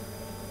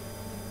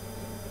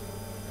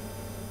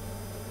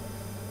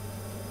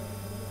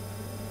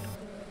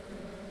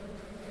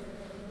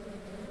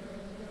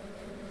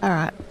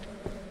 Alright.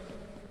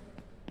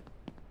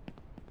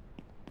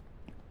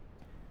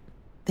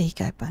 There you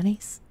go,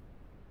 bunnies.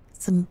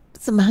 Some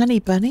honey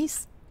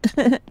bunnies.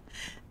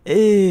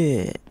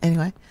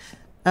 Anyway.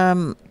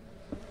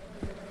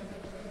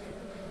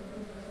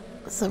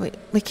 So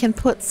we can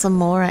put some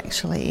more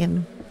actually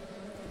in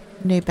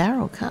new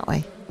barrel, can't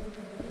we?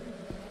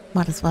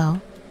 Might as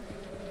well.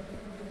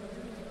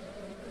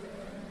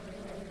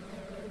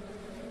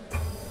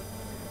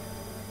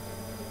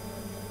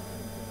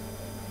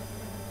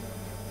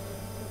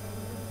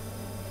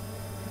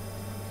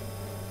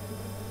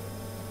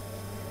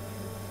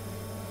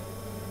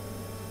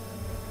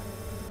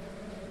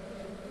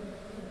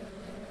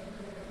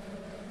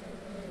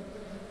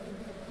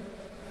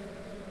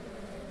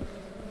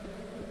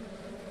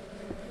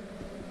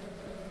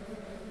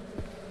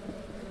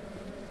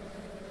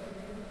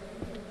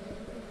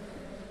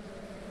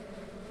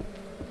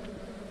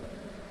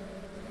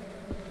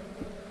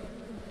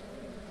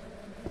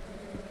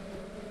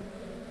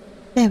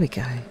 There we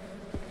go.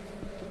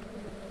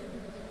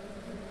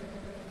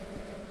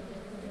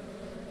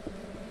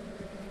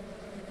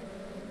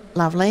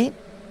 Lovely.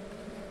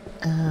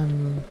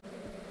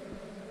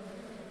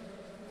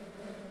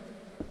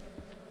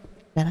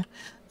 Better.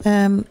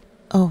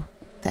 Oh,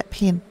 that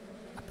pen.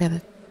 I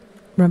better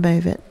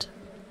remove it.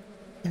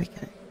 There we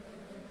go.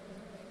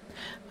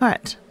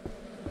 Alright.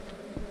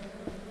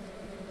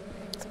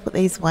 Let's put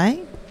these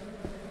away.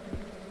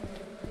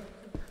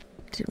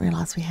 Didn't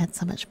realise we had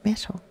so much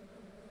metal.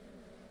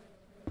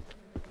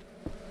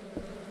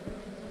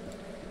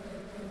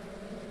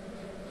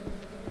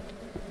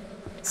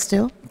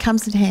 Still,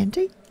 comes in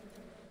handy.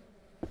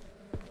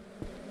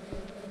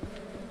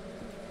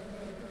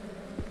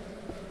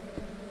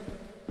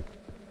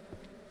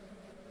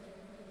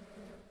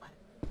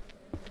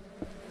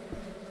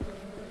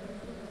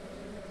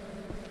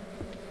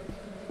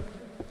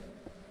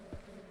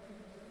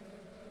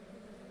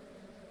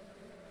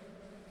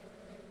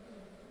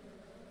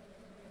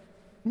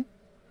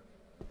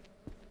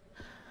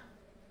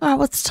 Alright,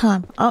 what's the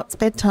time? Oh, it's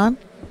bedtime.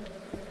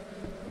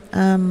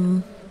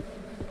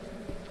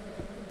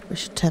 We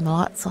should turn the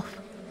lights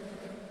off.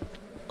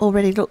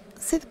 Already, look.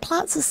 See, the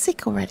plants are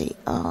sick already.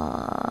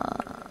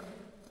 I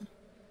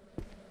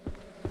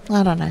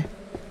don't know.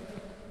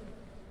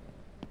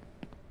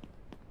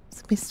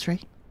 It's a mystery.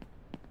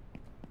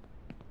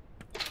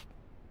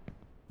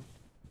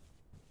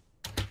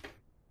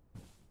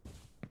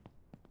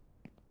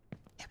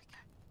 There we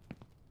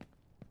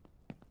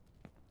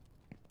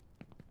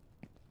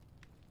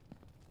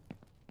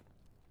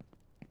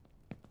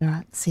go.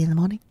 Alright, see you in the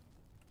morning.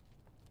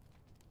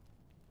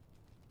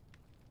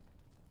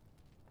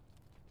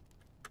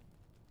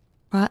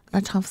 Right, no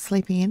time for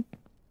sleeping in.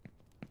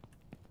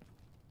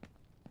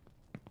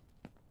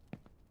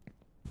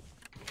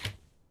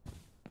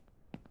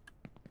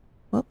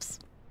 Whoops.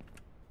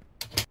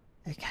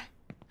 Okay.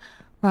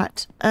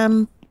 Right,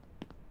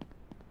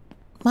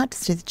 might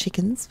just do the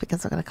chickens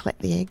because I've got to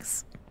collect the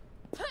eggs.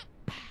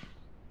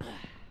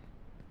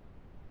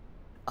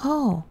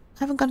 Oh, I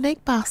haven't got an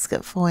egg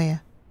basket for you.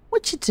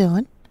 What you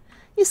doing?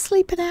 You're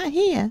sleeping out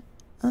here.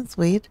 That's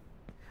weird.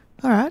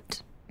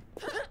 Alright.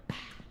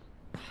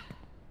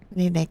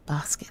 We need an egg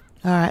basket.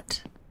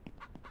 Alright.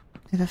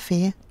 Never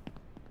fear.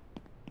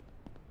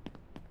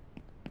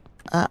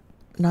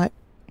 No.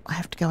 I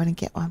have to go in and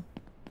get one.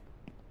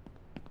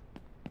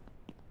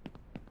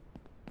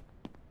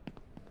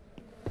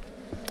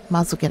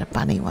 Might as well get a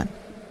bunny one.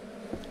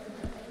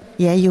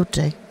 Yeah, you'll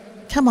do.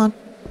 Come on.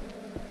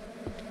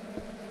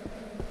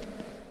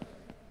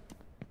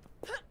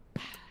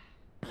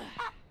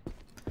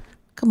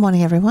 Good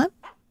morning, everyone.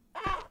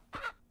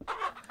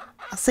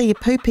 I see you're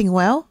pooping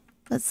well.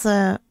 That's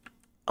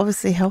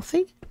obviously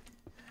healthy.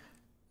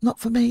 Not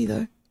for me,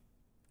 though.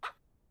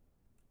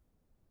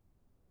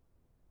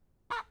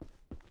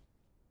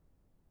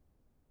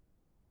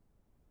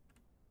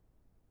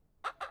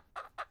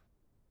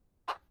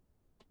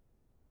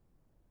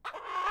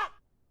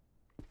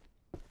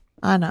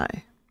 I know.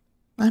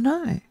 I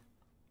know.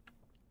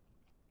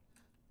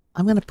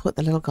 I'm going to put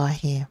the little guy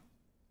here.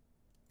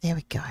 There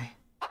we go.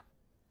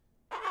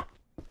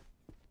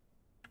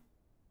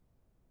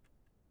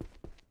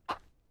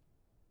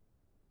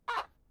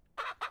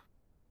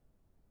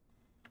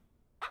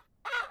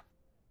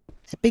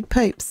 They're big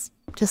poops.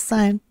 Just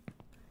saying.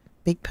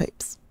 Big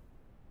poops.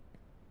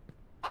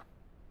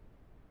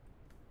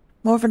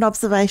 More of an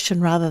observation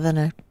rather than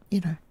a,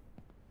 you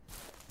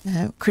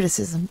know,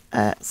 criticism.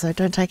 So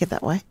don't take it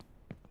that way.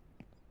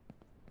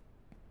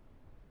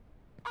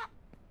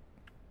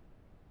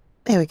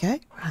 There we go.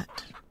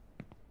 Right.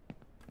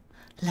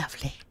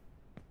 Lovely.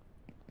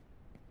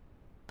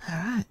 All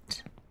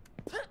right.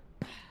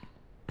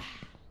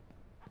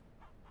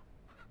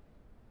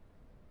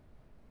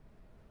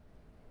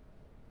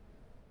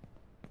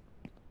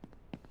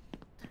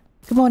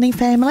 Good morning,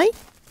 family.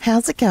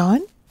 How's it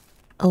going?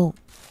 Oh.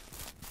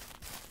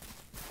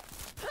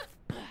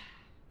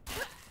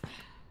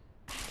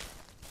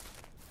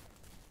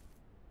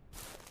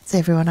 Is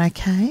everyone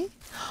okay?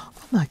 Oh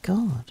my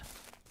God.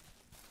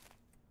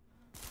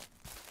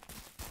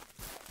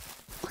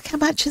 Look how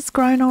much has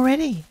grown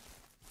already.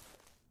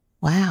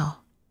 Wow.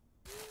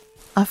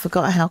 I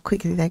forgot how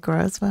quickly they grow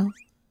as well.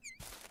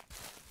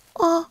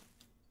 Oh,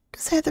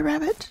 just had the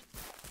rabbit.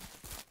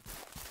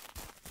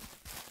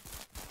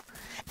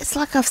 It's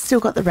like I've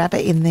still got the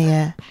rabbit in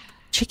the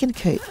chicken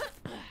coop.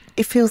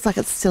 It feels like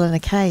it's still in a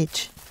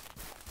cage.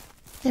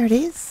 There it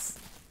is.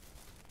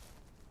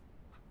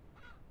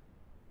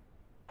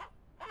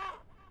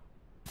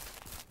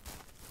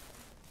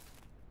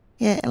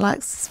 Yeah, it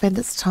likes to spend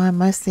its time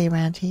mostly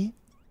around here.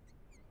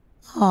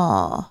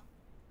 Aww.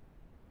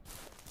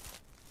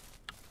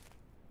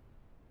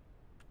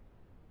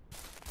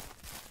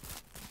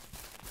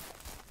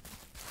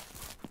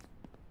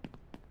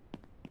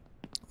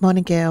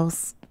 Morning,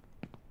 girls.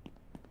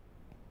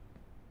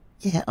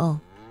 Yeah, oh.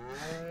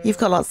 You've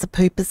got lots of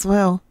poop as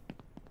well.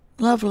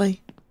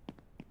 Lovely.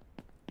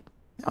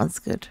 That one's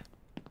good.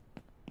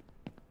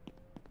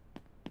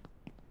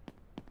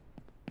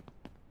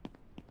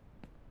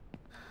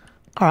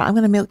 All right, I'm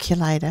going to milk you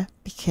later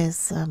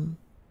because,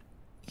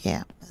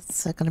 yeah,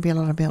 it's going to be a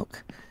lot of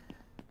milk.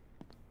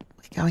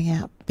 We're going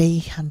out bee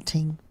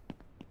hunting.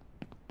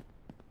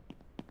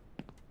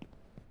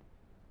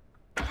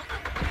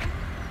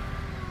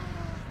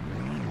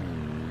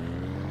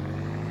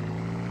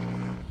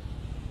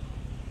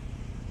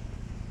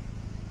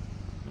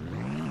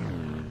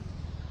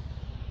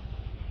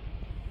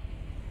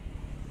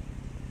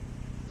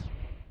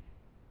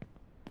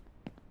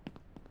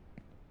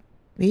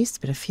 We used a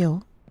bit of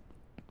fuel.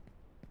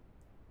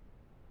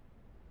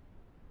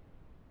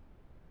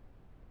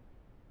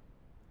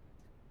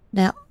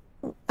 Now,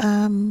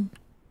 how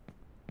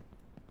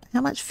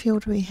much fuel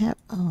do we have?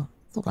 Oh,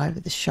 it's all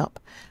over the shop.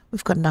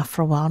 We've got enough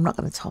for a while. I'm not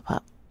going to top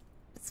up.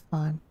 It's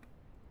fine.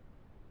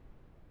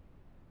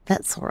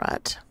 That's all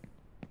right.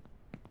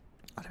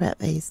 What about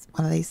these?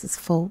 One of these is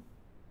full.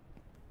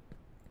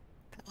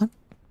 That one.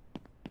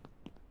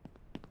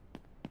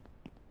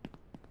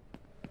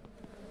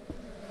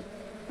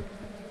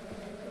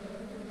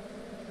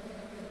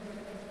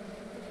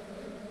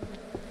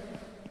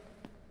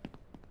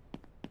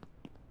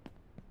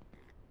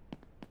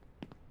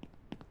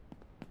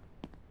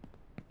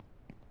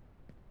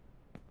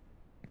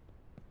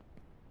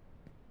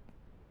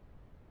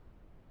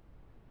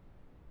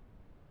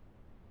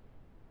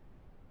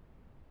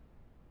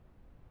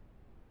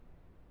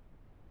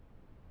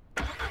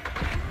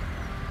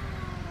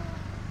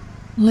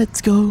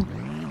 Let's go.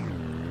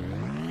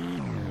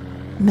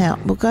 Now,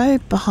 we'll go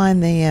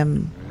behind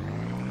the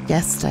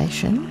gas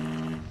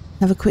station,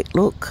 have a quick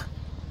look.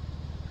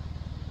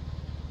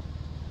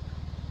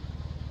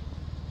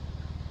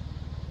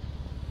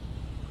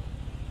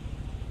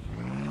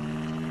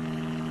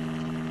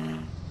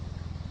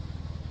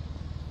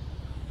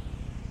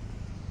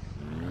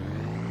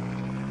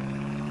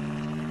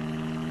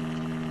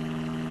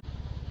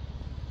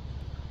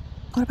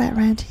 What about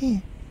around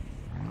here?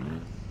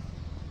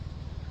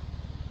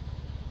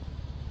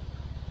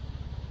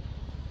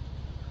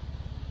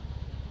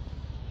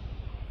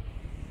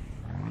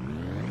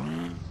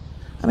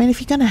 I mean, if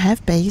you're going to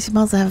have bees, you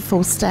might as well have a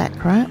full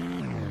stack, right?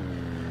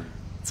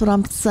 That's what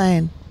I'm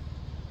saying.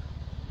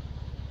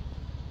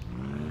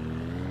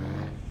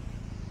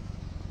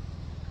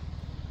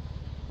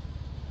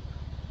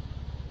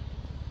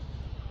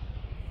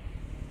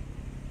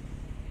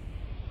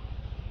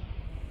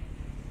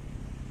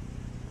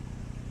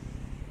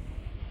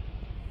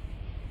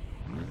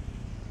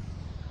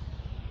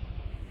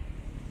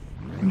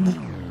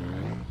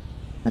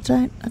 I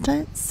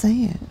don't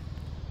see it.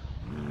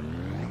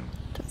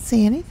 Don't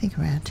see anything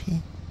around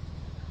here.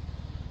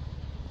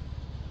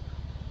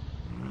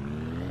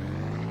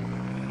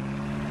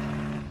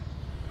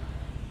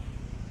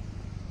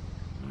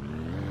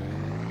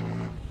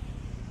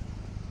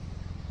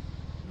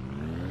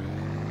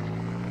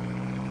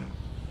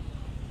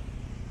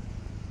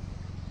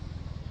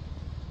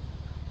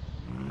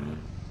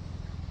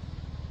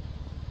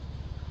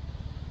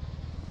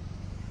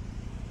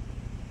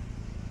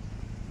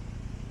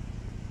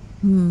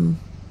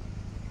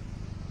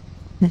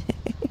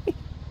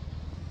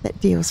 That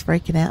deer was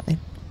freaking out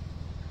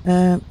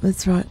then.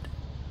 That's right.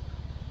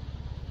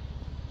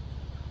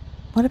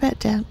 What about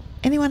down?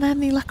 Anyone had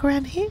any luck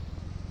around here?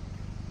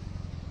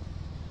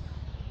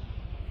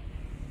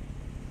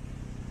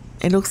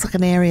 It looks like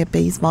an area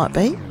bees might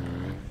be.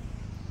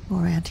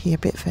 Or around here a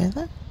bit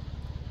further.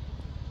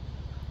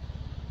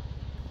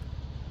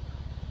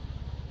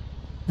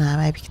 No,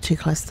 maybe too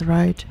close to the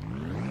road.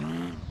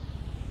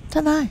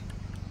 Don't know.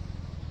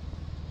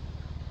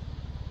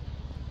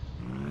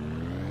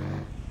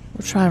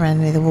 We'll try around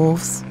near the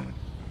wolves.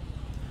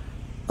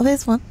 Oh,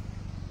 there's one.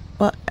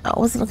 Well, I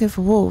wasn't looking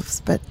for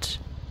wolves, but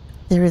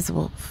there is a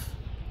wolf.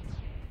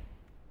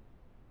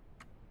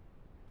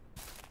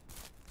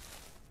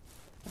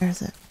 Where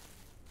is it?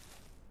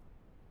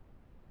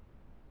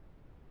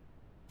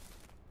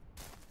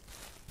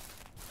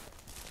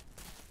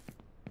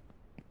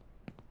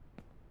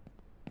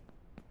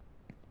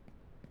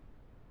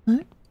 No?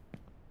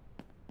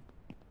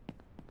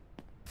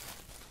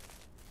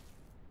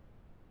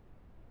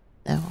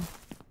 Oh.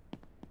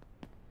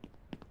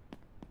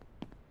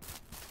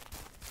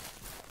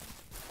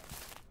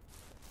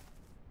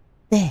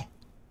 There.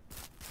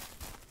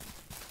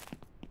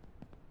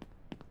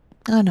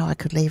 Oh no, I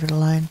could leave it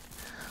alone.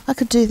 I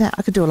could do that.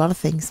 I could do a lot of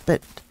things,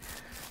 but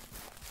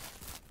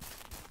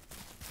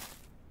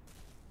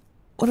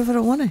what if I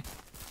don't want to?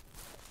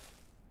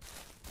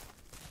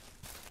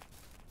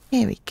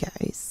 There he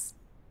goes.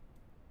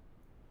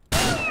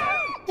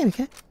 There we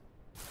go.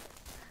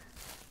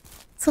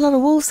 It's a lot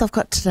of wolves I've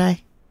got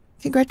today.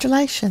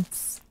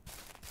 Congratulations.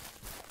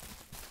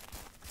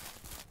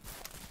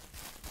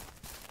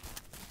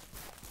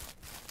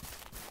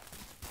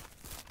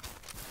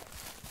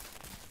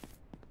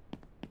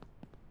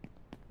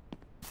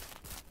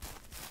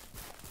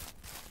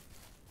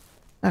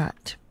 All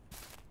right.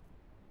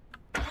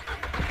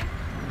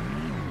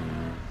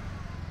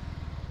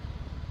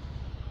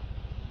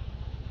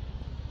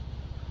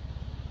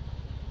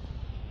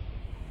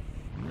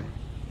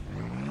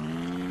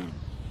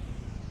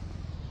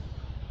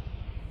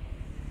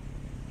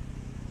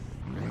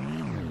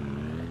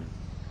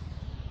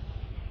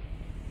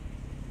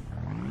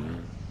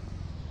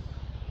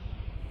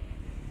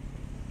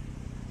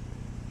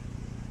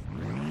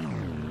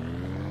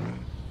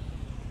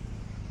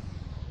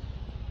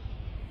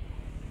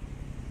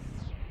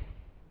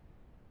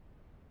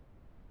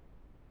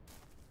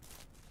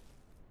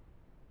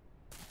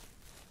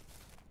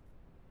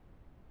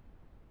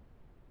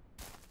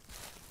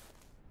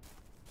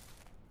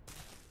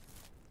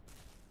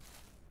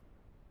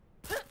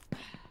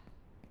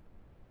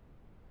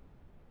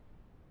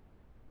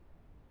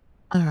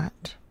 All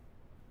right.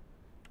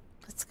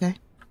 Let's go.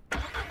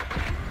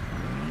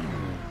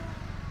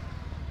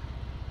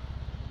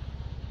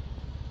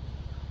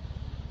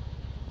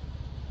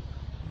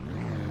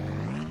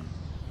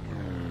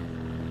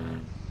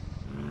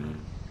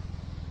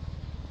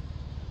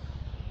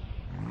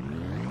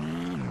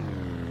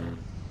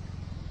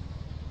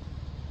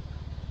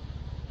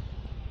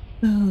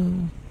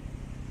 Oh.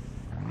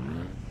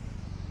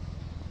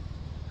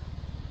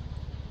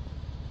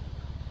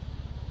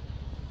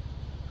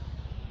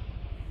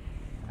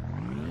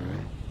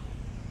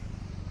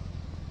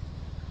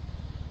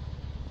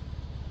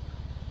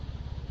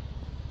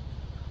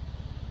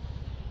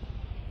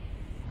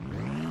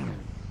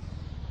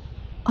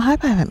 I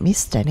hope I haven't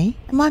missed any.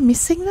 Am I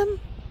missing them?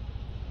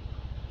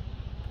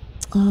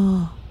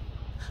 Oh.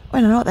 I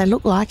don't know what they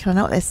look like and I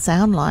know what they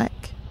sound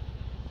like.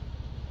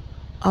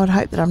 I would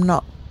hope that I'm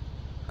not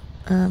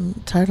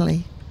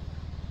totally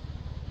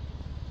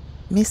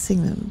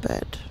missing them,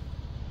 but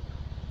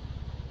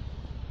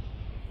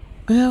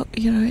well,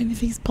 you know,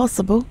 anything's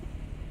possible.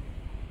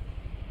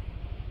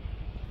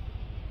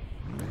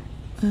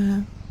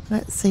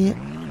 Let's see it.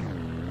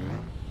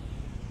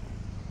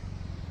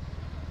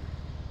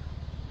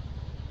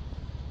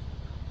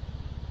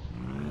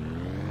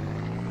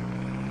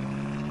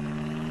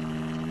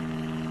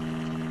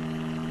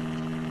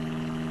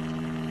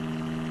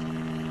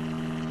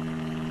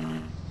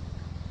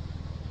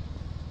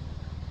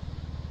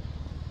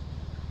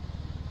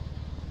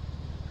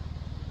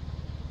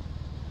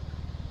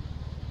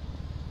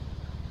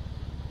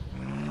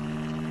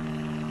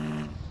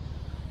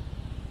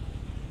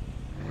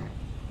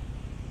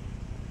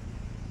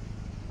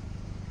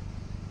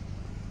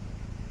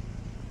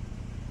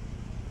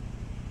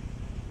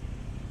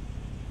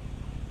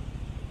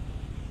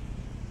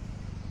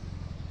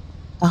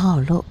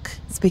 Oh, look.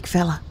 It's a big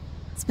fella.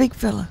 It's a big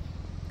fella.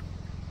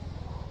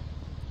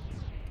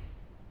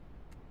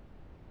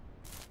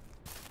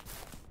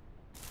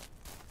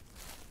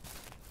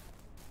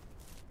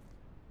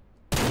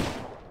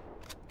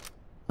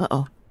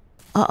 Uh-oh.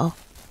 Uh-oh.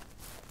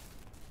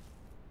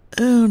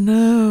 Oh,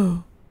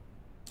 no.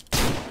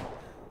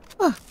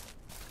 Oh,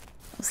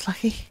 I was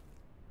lucky.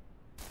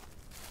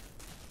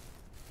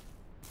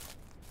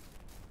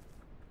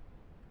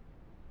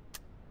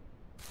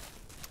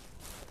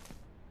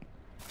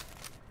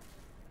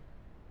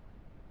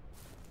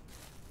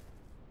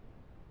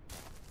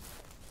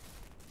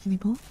 Any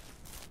more?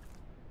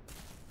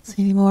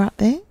 See any more up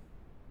there?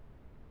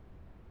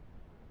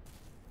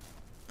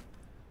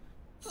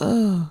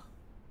 Oh.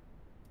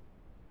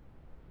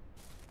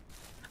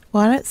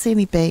 Well, I don't see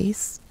any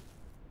bees.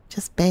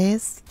 Just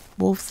bears,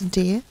 wolves and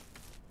deer.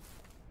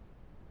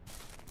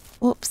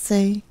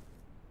 Whoopsie.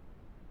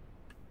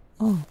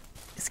 Oh,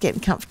 it's getting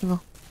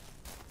comfortable.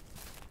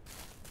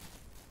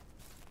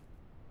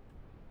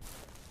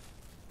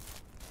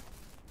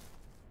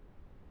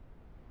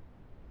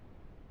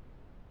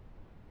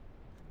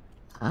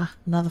 Ah,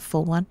 another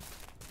full one.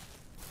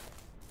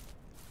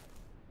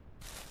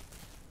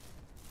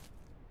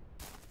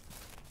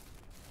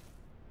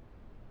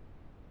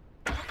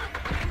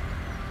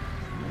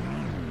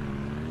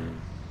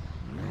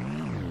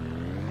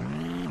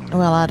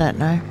 Well, I don't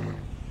know.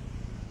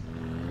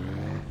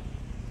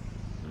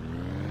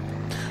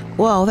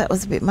 Whoa, that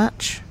was a bit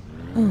much.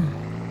 Ooh.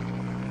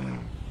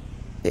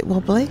 Bit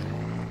wobbly.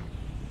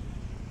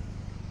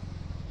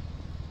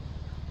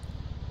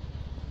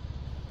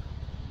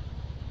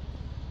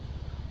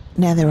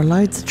 Now there are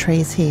loads of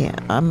trees here.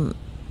 I'm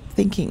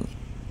thinking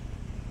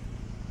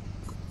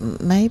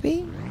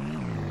maybe?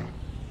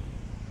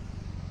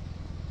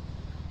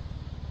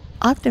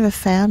 I've never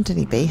found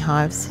any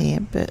beehives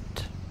here,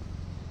 but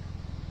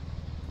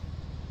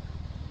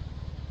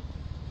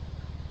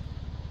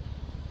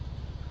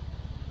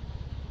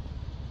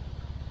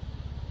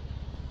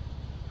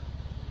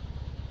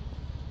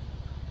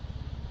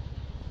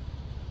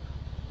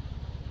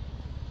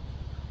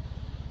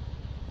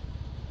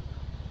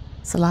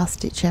it's a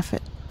last-ditch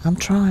effort. I'm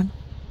trying.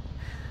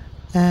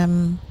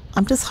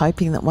 I'm just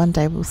hoping that one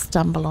day we'll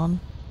stumble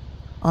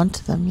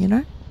onto them, you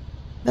know?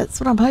 That's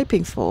what I'm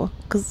hoping for,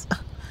 because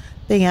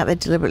being out there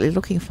deliberately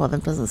looking for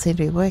them doesn't seem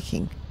to be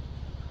working.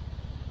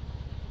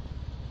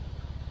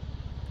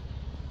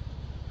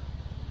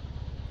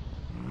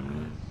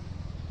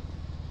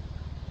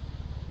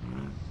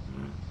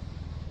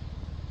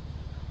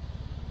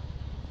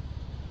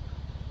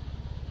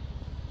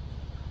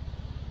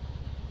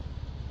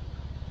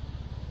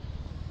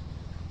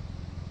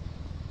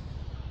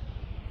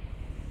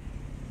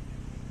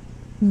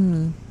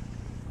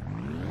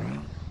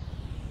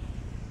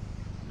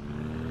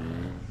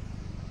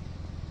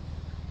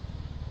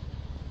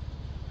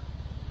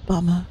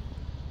 Bummer.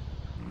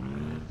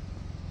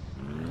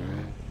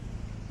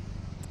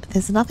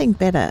 There's nothing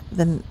better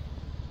than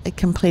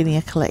completing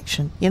a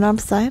collection. You know what I'm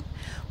saying?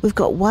 We've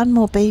got one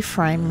more bee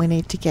frame we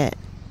need to get.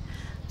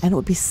 And it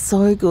would be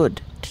so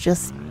good to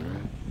just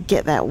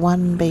get that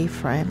one bee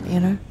frame, you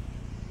know?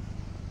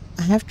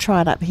 I have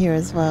tried up here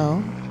as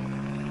well.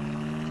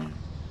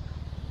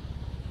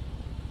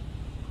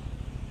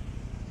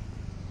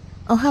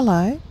 Oh,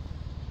 hello.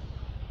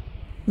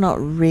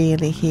 Not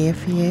really here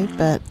for you,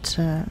 but,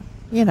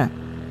 you know.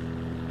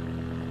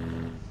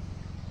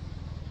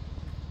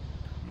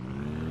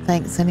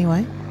 Thanks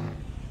anyway.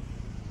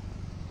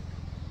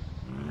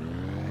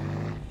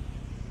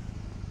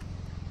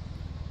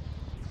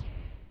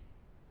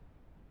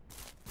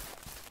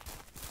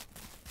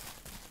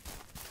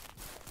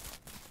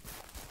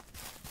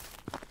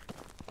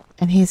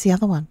 And here's the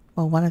other one.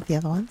 Well, one of the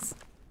other ones.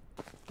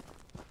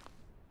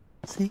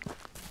 See?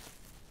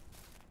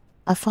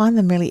 I find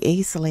them really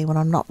easily when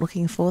I'm not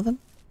looking for them.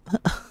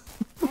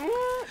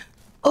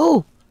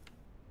 Oh!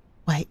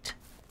 Wait.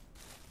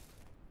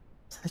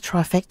 So the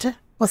trifecta?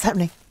 What's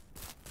happening?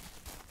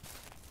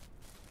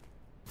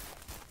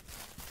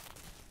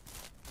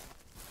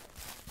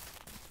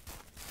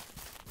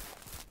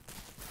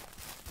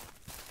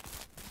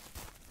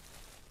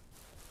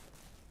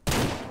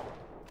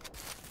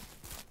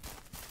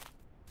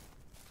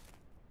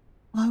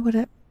 Why would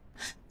it?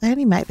 They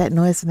only make that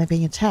noise when they're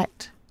being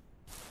attacked.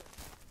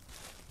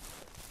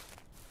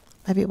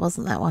 Maybe it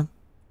wasn't that one.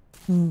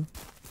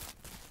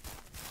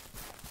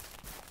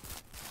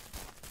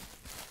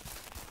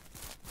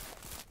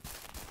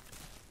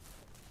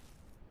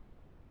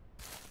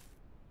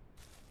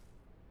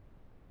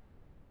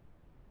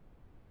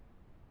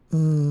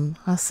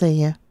 I see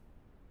you.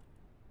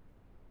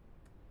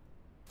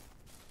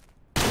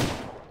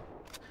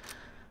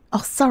 Oh,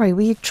 sorry.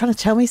 Were you trying to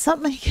tell me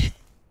something?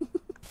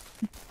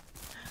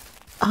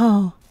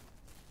 Oh,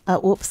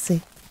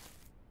 whoopsie.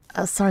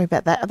 Sorry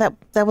about that.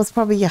 That was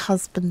probably your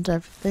husband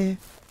over there.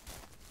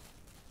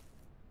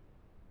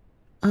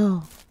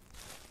 Oh.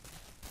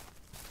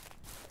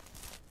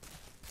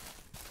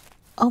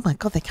 Oh my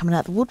God, they're coming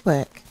out the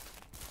woodwork.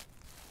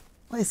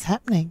 What is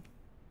happening?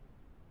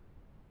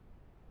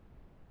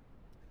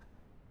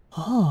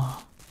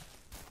 Oh.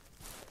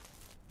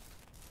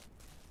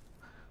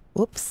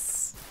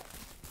 Whoops.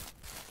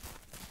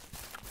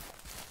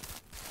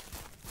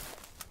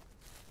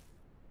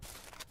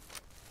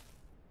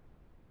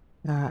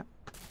 All right.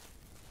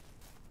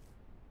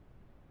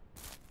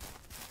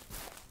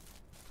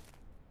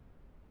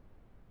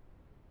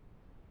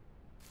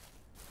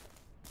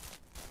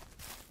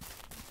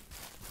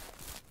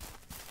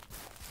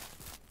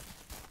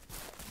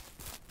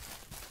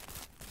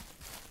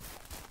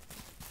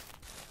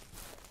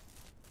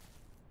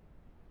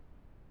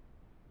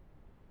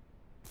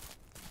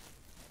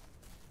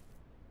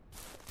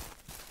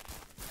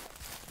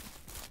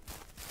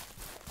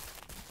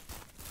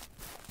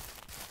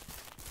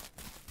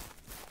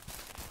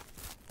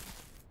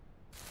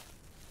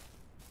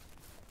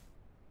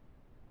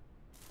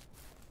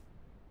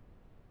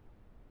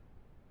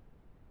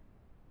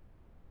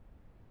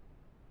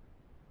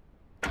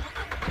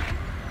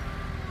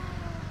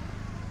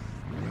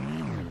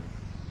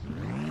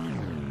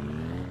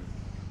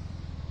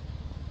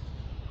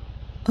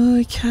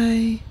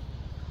 Okay.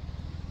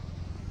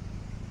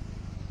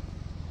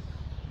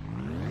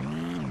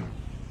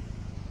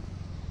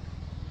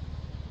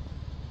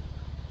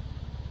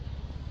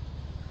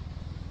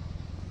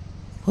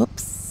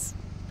 Whoops.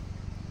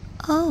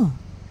 Oh.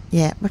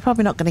 Yeah, we're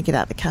probably not going to get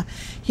out of the car.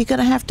 You're going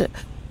to have to...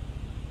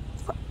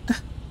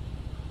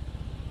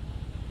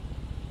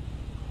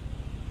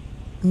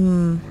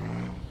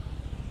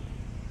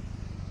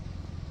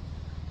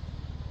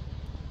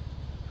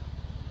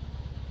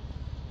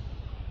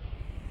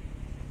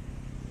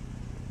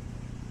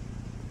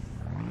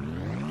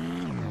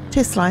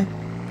 Too slow.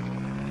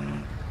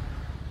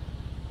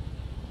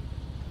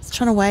 Just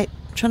trying to wait.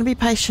 Trying to be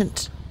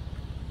patient.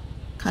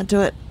 Can't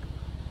do it.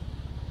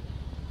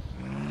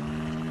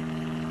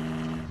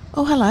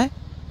 Oh, hello.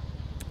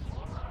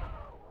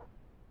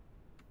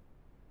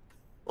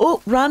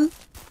 Oh, run.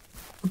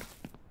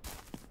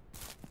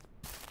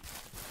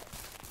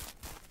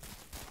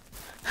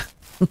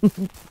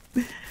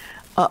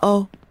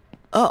 Uh-oh.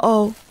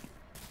 Uh-oh.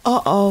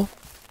 Uh-oh.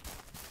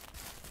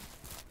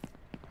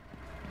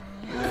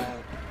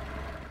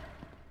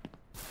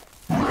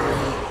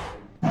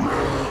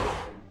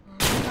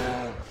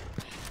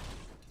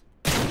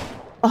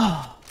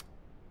 Oh.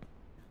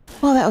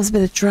 Well, that was a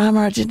bit of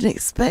drama I didn't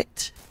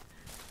expect.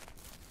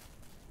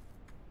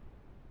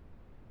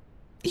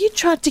 You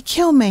tried to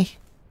kill me.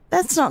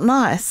 That's not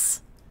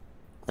nice.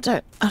 I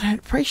don't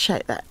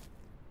appreciate that.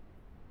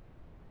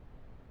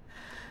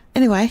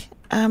 Anyway,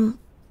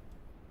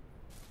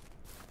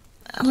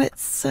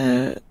 let's,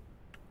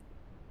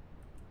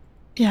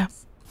 yeah.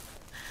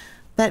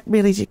 That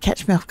really did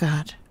catch me off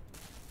guard.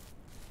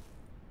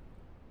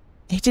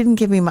 He didn't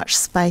give me much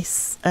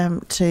space,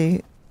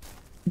 to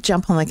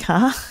jump on the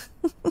car.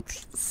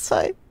 So,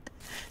 I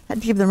had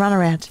to give the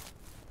runaround.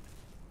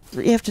 That's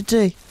what you have to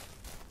do.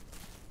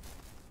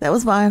 That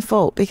was my own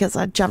fault because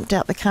I jumped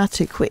out the car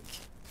too quick.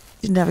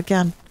 Didn't have a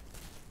gun.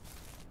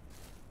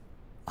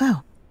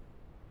 Wow.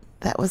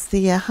 That was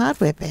the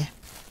hardware bear.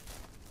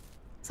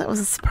 So that was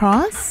a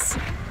surprise.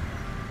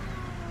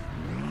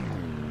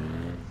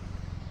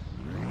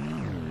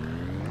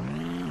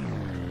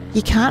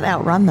 You can't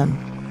outrun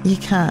them. You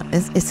can't.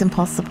 It's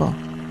impossible.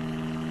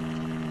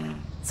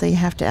 So you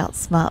have to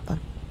outsmart them.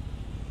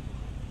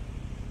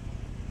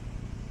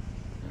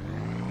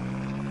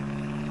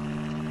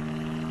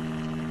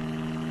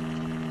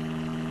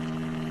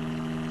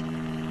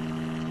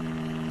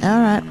 All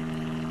right.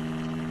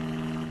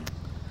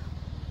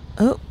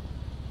 Oh,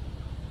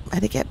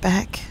 better get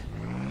back.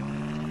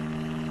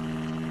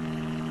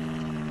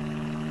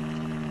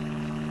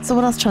 So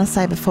what I was trying to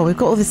say before, we've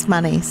got all this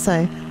money,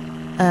 so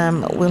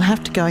we'll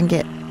have to go and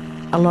get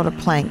a lot of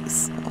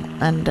planks,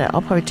 and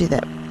I'll probably do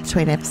that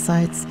between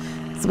episodes,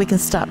 so we can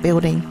start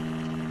building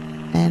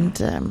and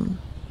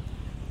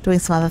doing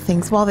some other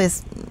things. While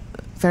there's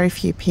very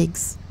few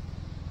pigs,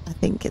 I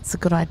think it's a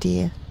good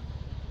idea,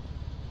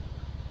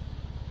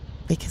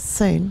 because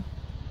soon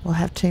we'll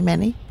have too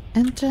many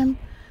and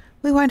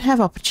we won't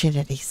have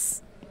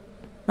opportunities.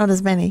 Not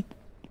as many.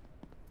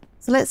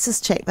 So let's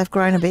just check. They've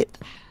grown a bit.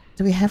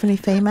 Do we have any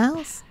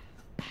females?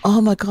 Oh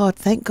my God,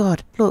 thank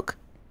God. Look,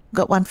 we've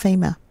got one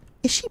female.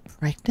 Is she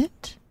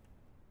pregnant?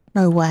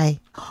 No way.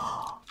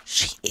 Oh,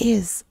 she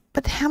is.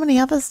 But how many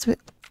others?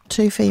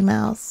 Two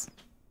females.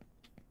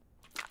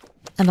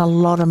 And a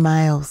lot of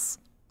males.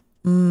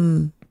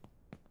 All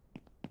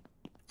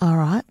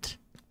right.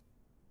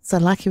 So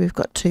lucky we've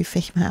got two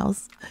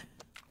females.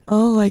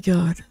 Oh my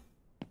God.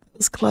 It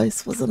was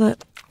close, wasn't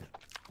it?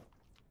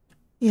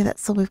 Yeah,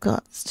 that's all we've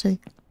got. It's two.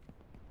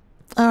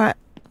 All right.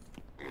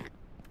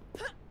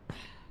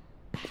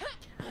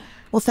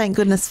 Well, thank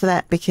goodness for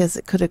that, because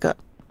it could have got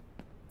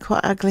quite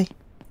ugly.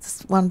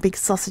 Just one big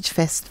sausage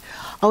fest.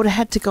 I would have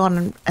had to go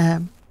on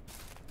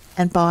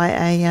and buy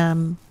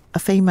a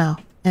female.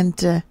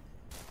 And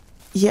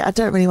yeah, I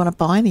don't really want to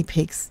buy any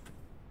pigs.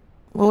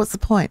 Well, what's the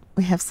point?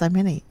 We have so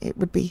many. It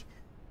would be...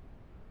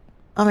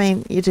 I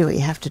mean, you do what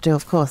you have to do,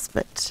 of course,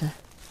 but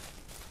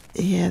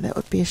yeah, that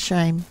would be a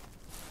shame.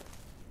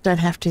 Don't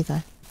have to,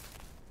 though.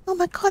 Oh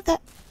my God,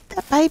 that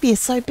baby is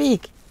so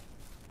big.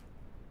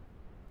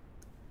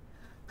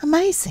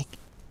 Amazing.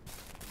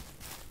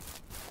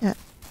 Yeah.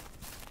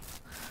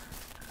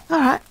 All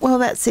right, well,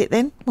 that's it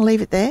then. We'll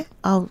leave it there.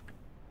 I'll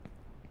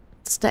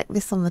stack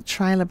this on the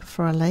trailer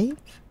before I leave.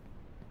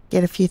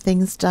 Get a few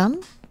things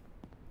done.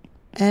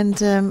 And,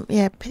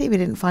 yeah, pity we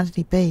didn't find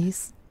any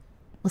bees.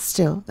 Well,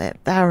 still, they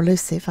are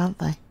elusive, aren't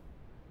they?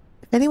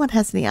 If anyone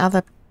has any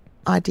other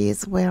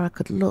ideas of where I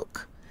could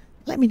look,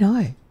 let me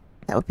know.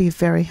 That would be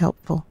very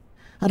helpful.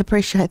 I'd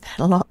appreciate that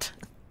a lot.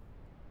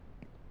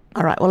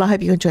 All right, well, I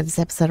hope you enjoyed this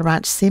episode of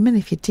Ranch Sim, and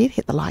if you did,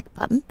 hit the like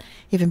button.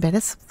 Even better,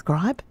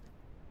 subscribe.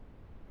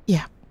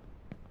 Yeah.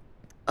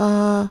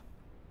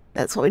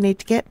 That's what we need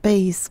to get,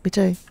 bees. We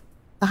do.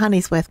 The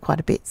honey's worth quite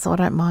a bit, so I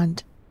don't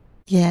mind.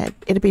 Yeah,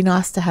 it'd be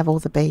nice to have all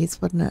the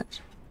bees, wouldn't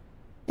it?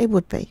 It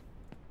would be.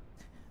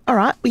 All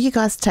right, well, you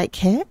guys take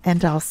care,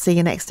 and I'll see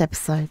you next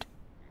episode.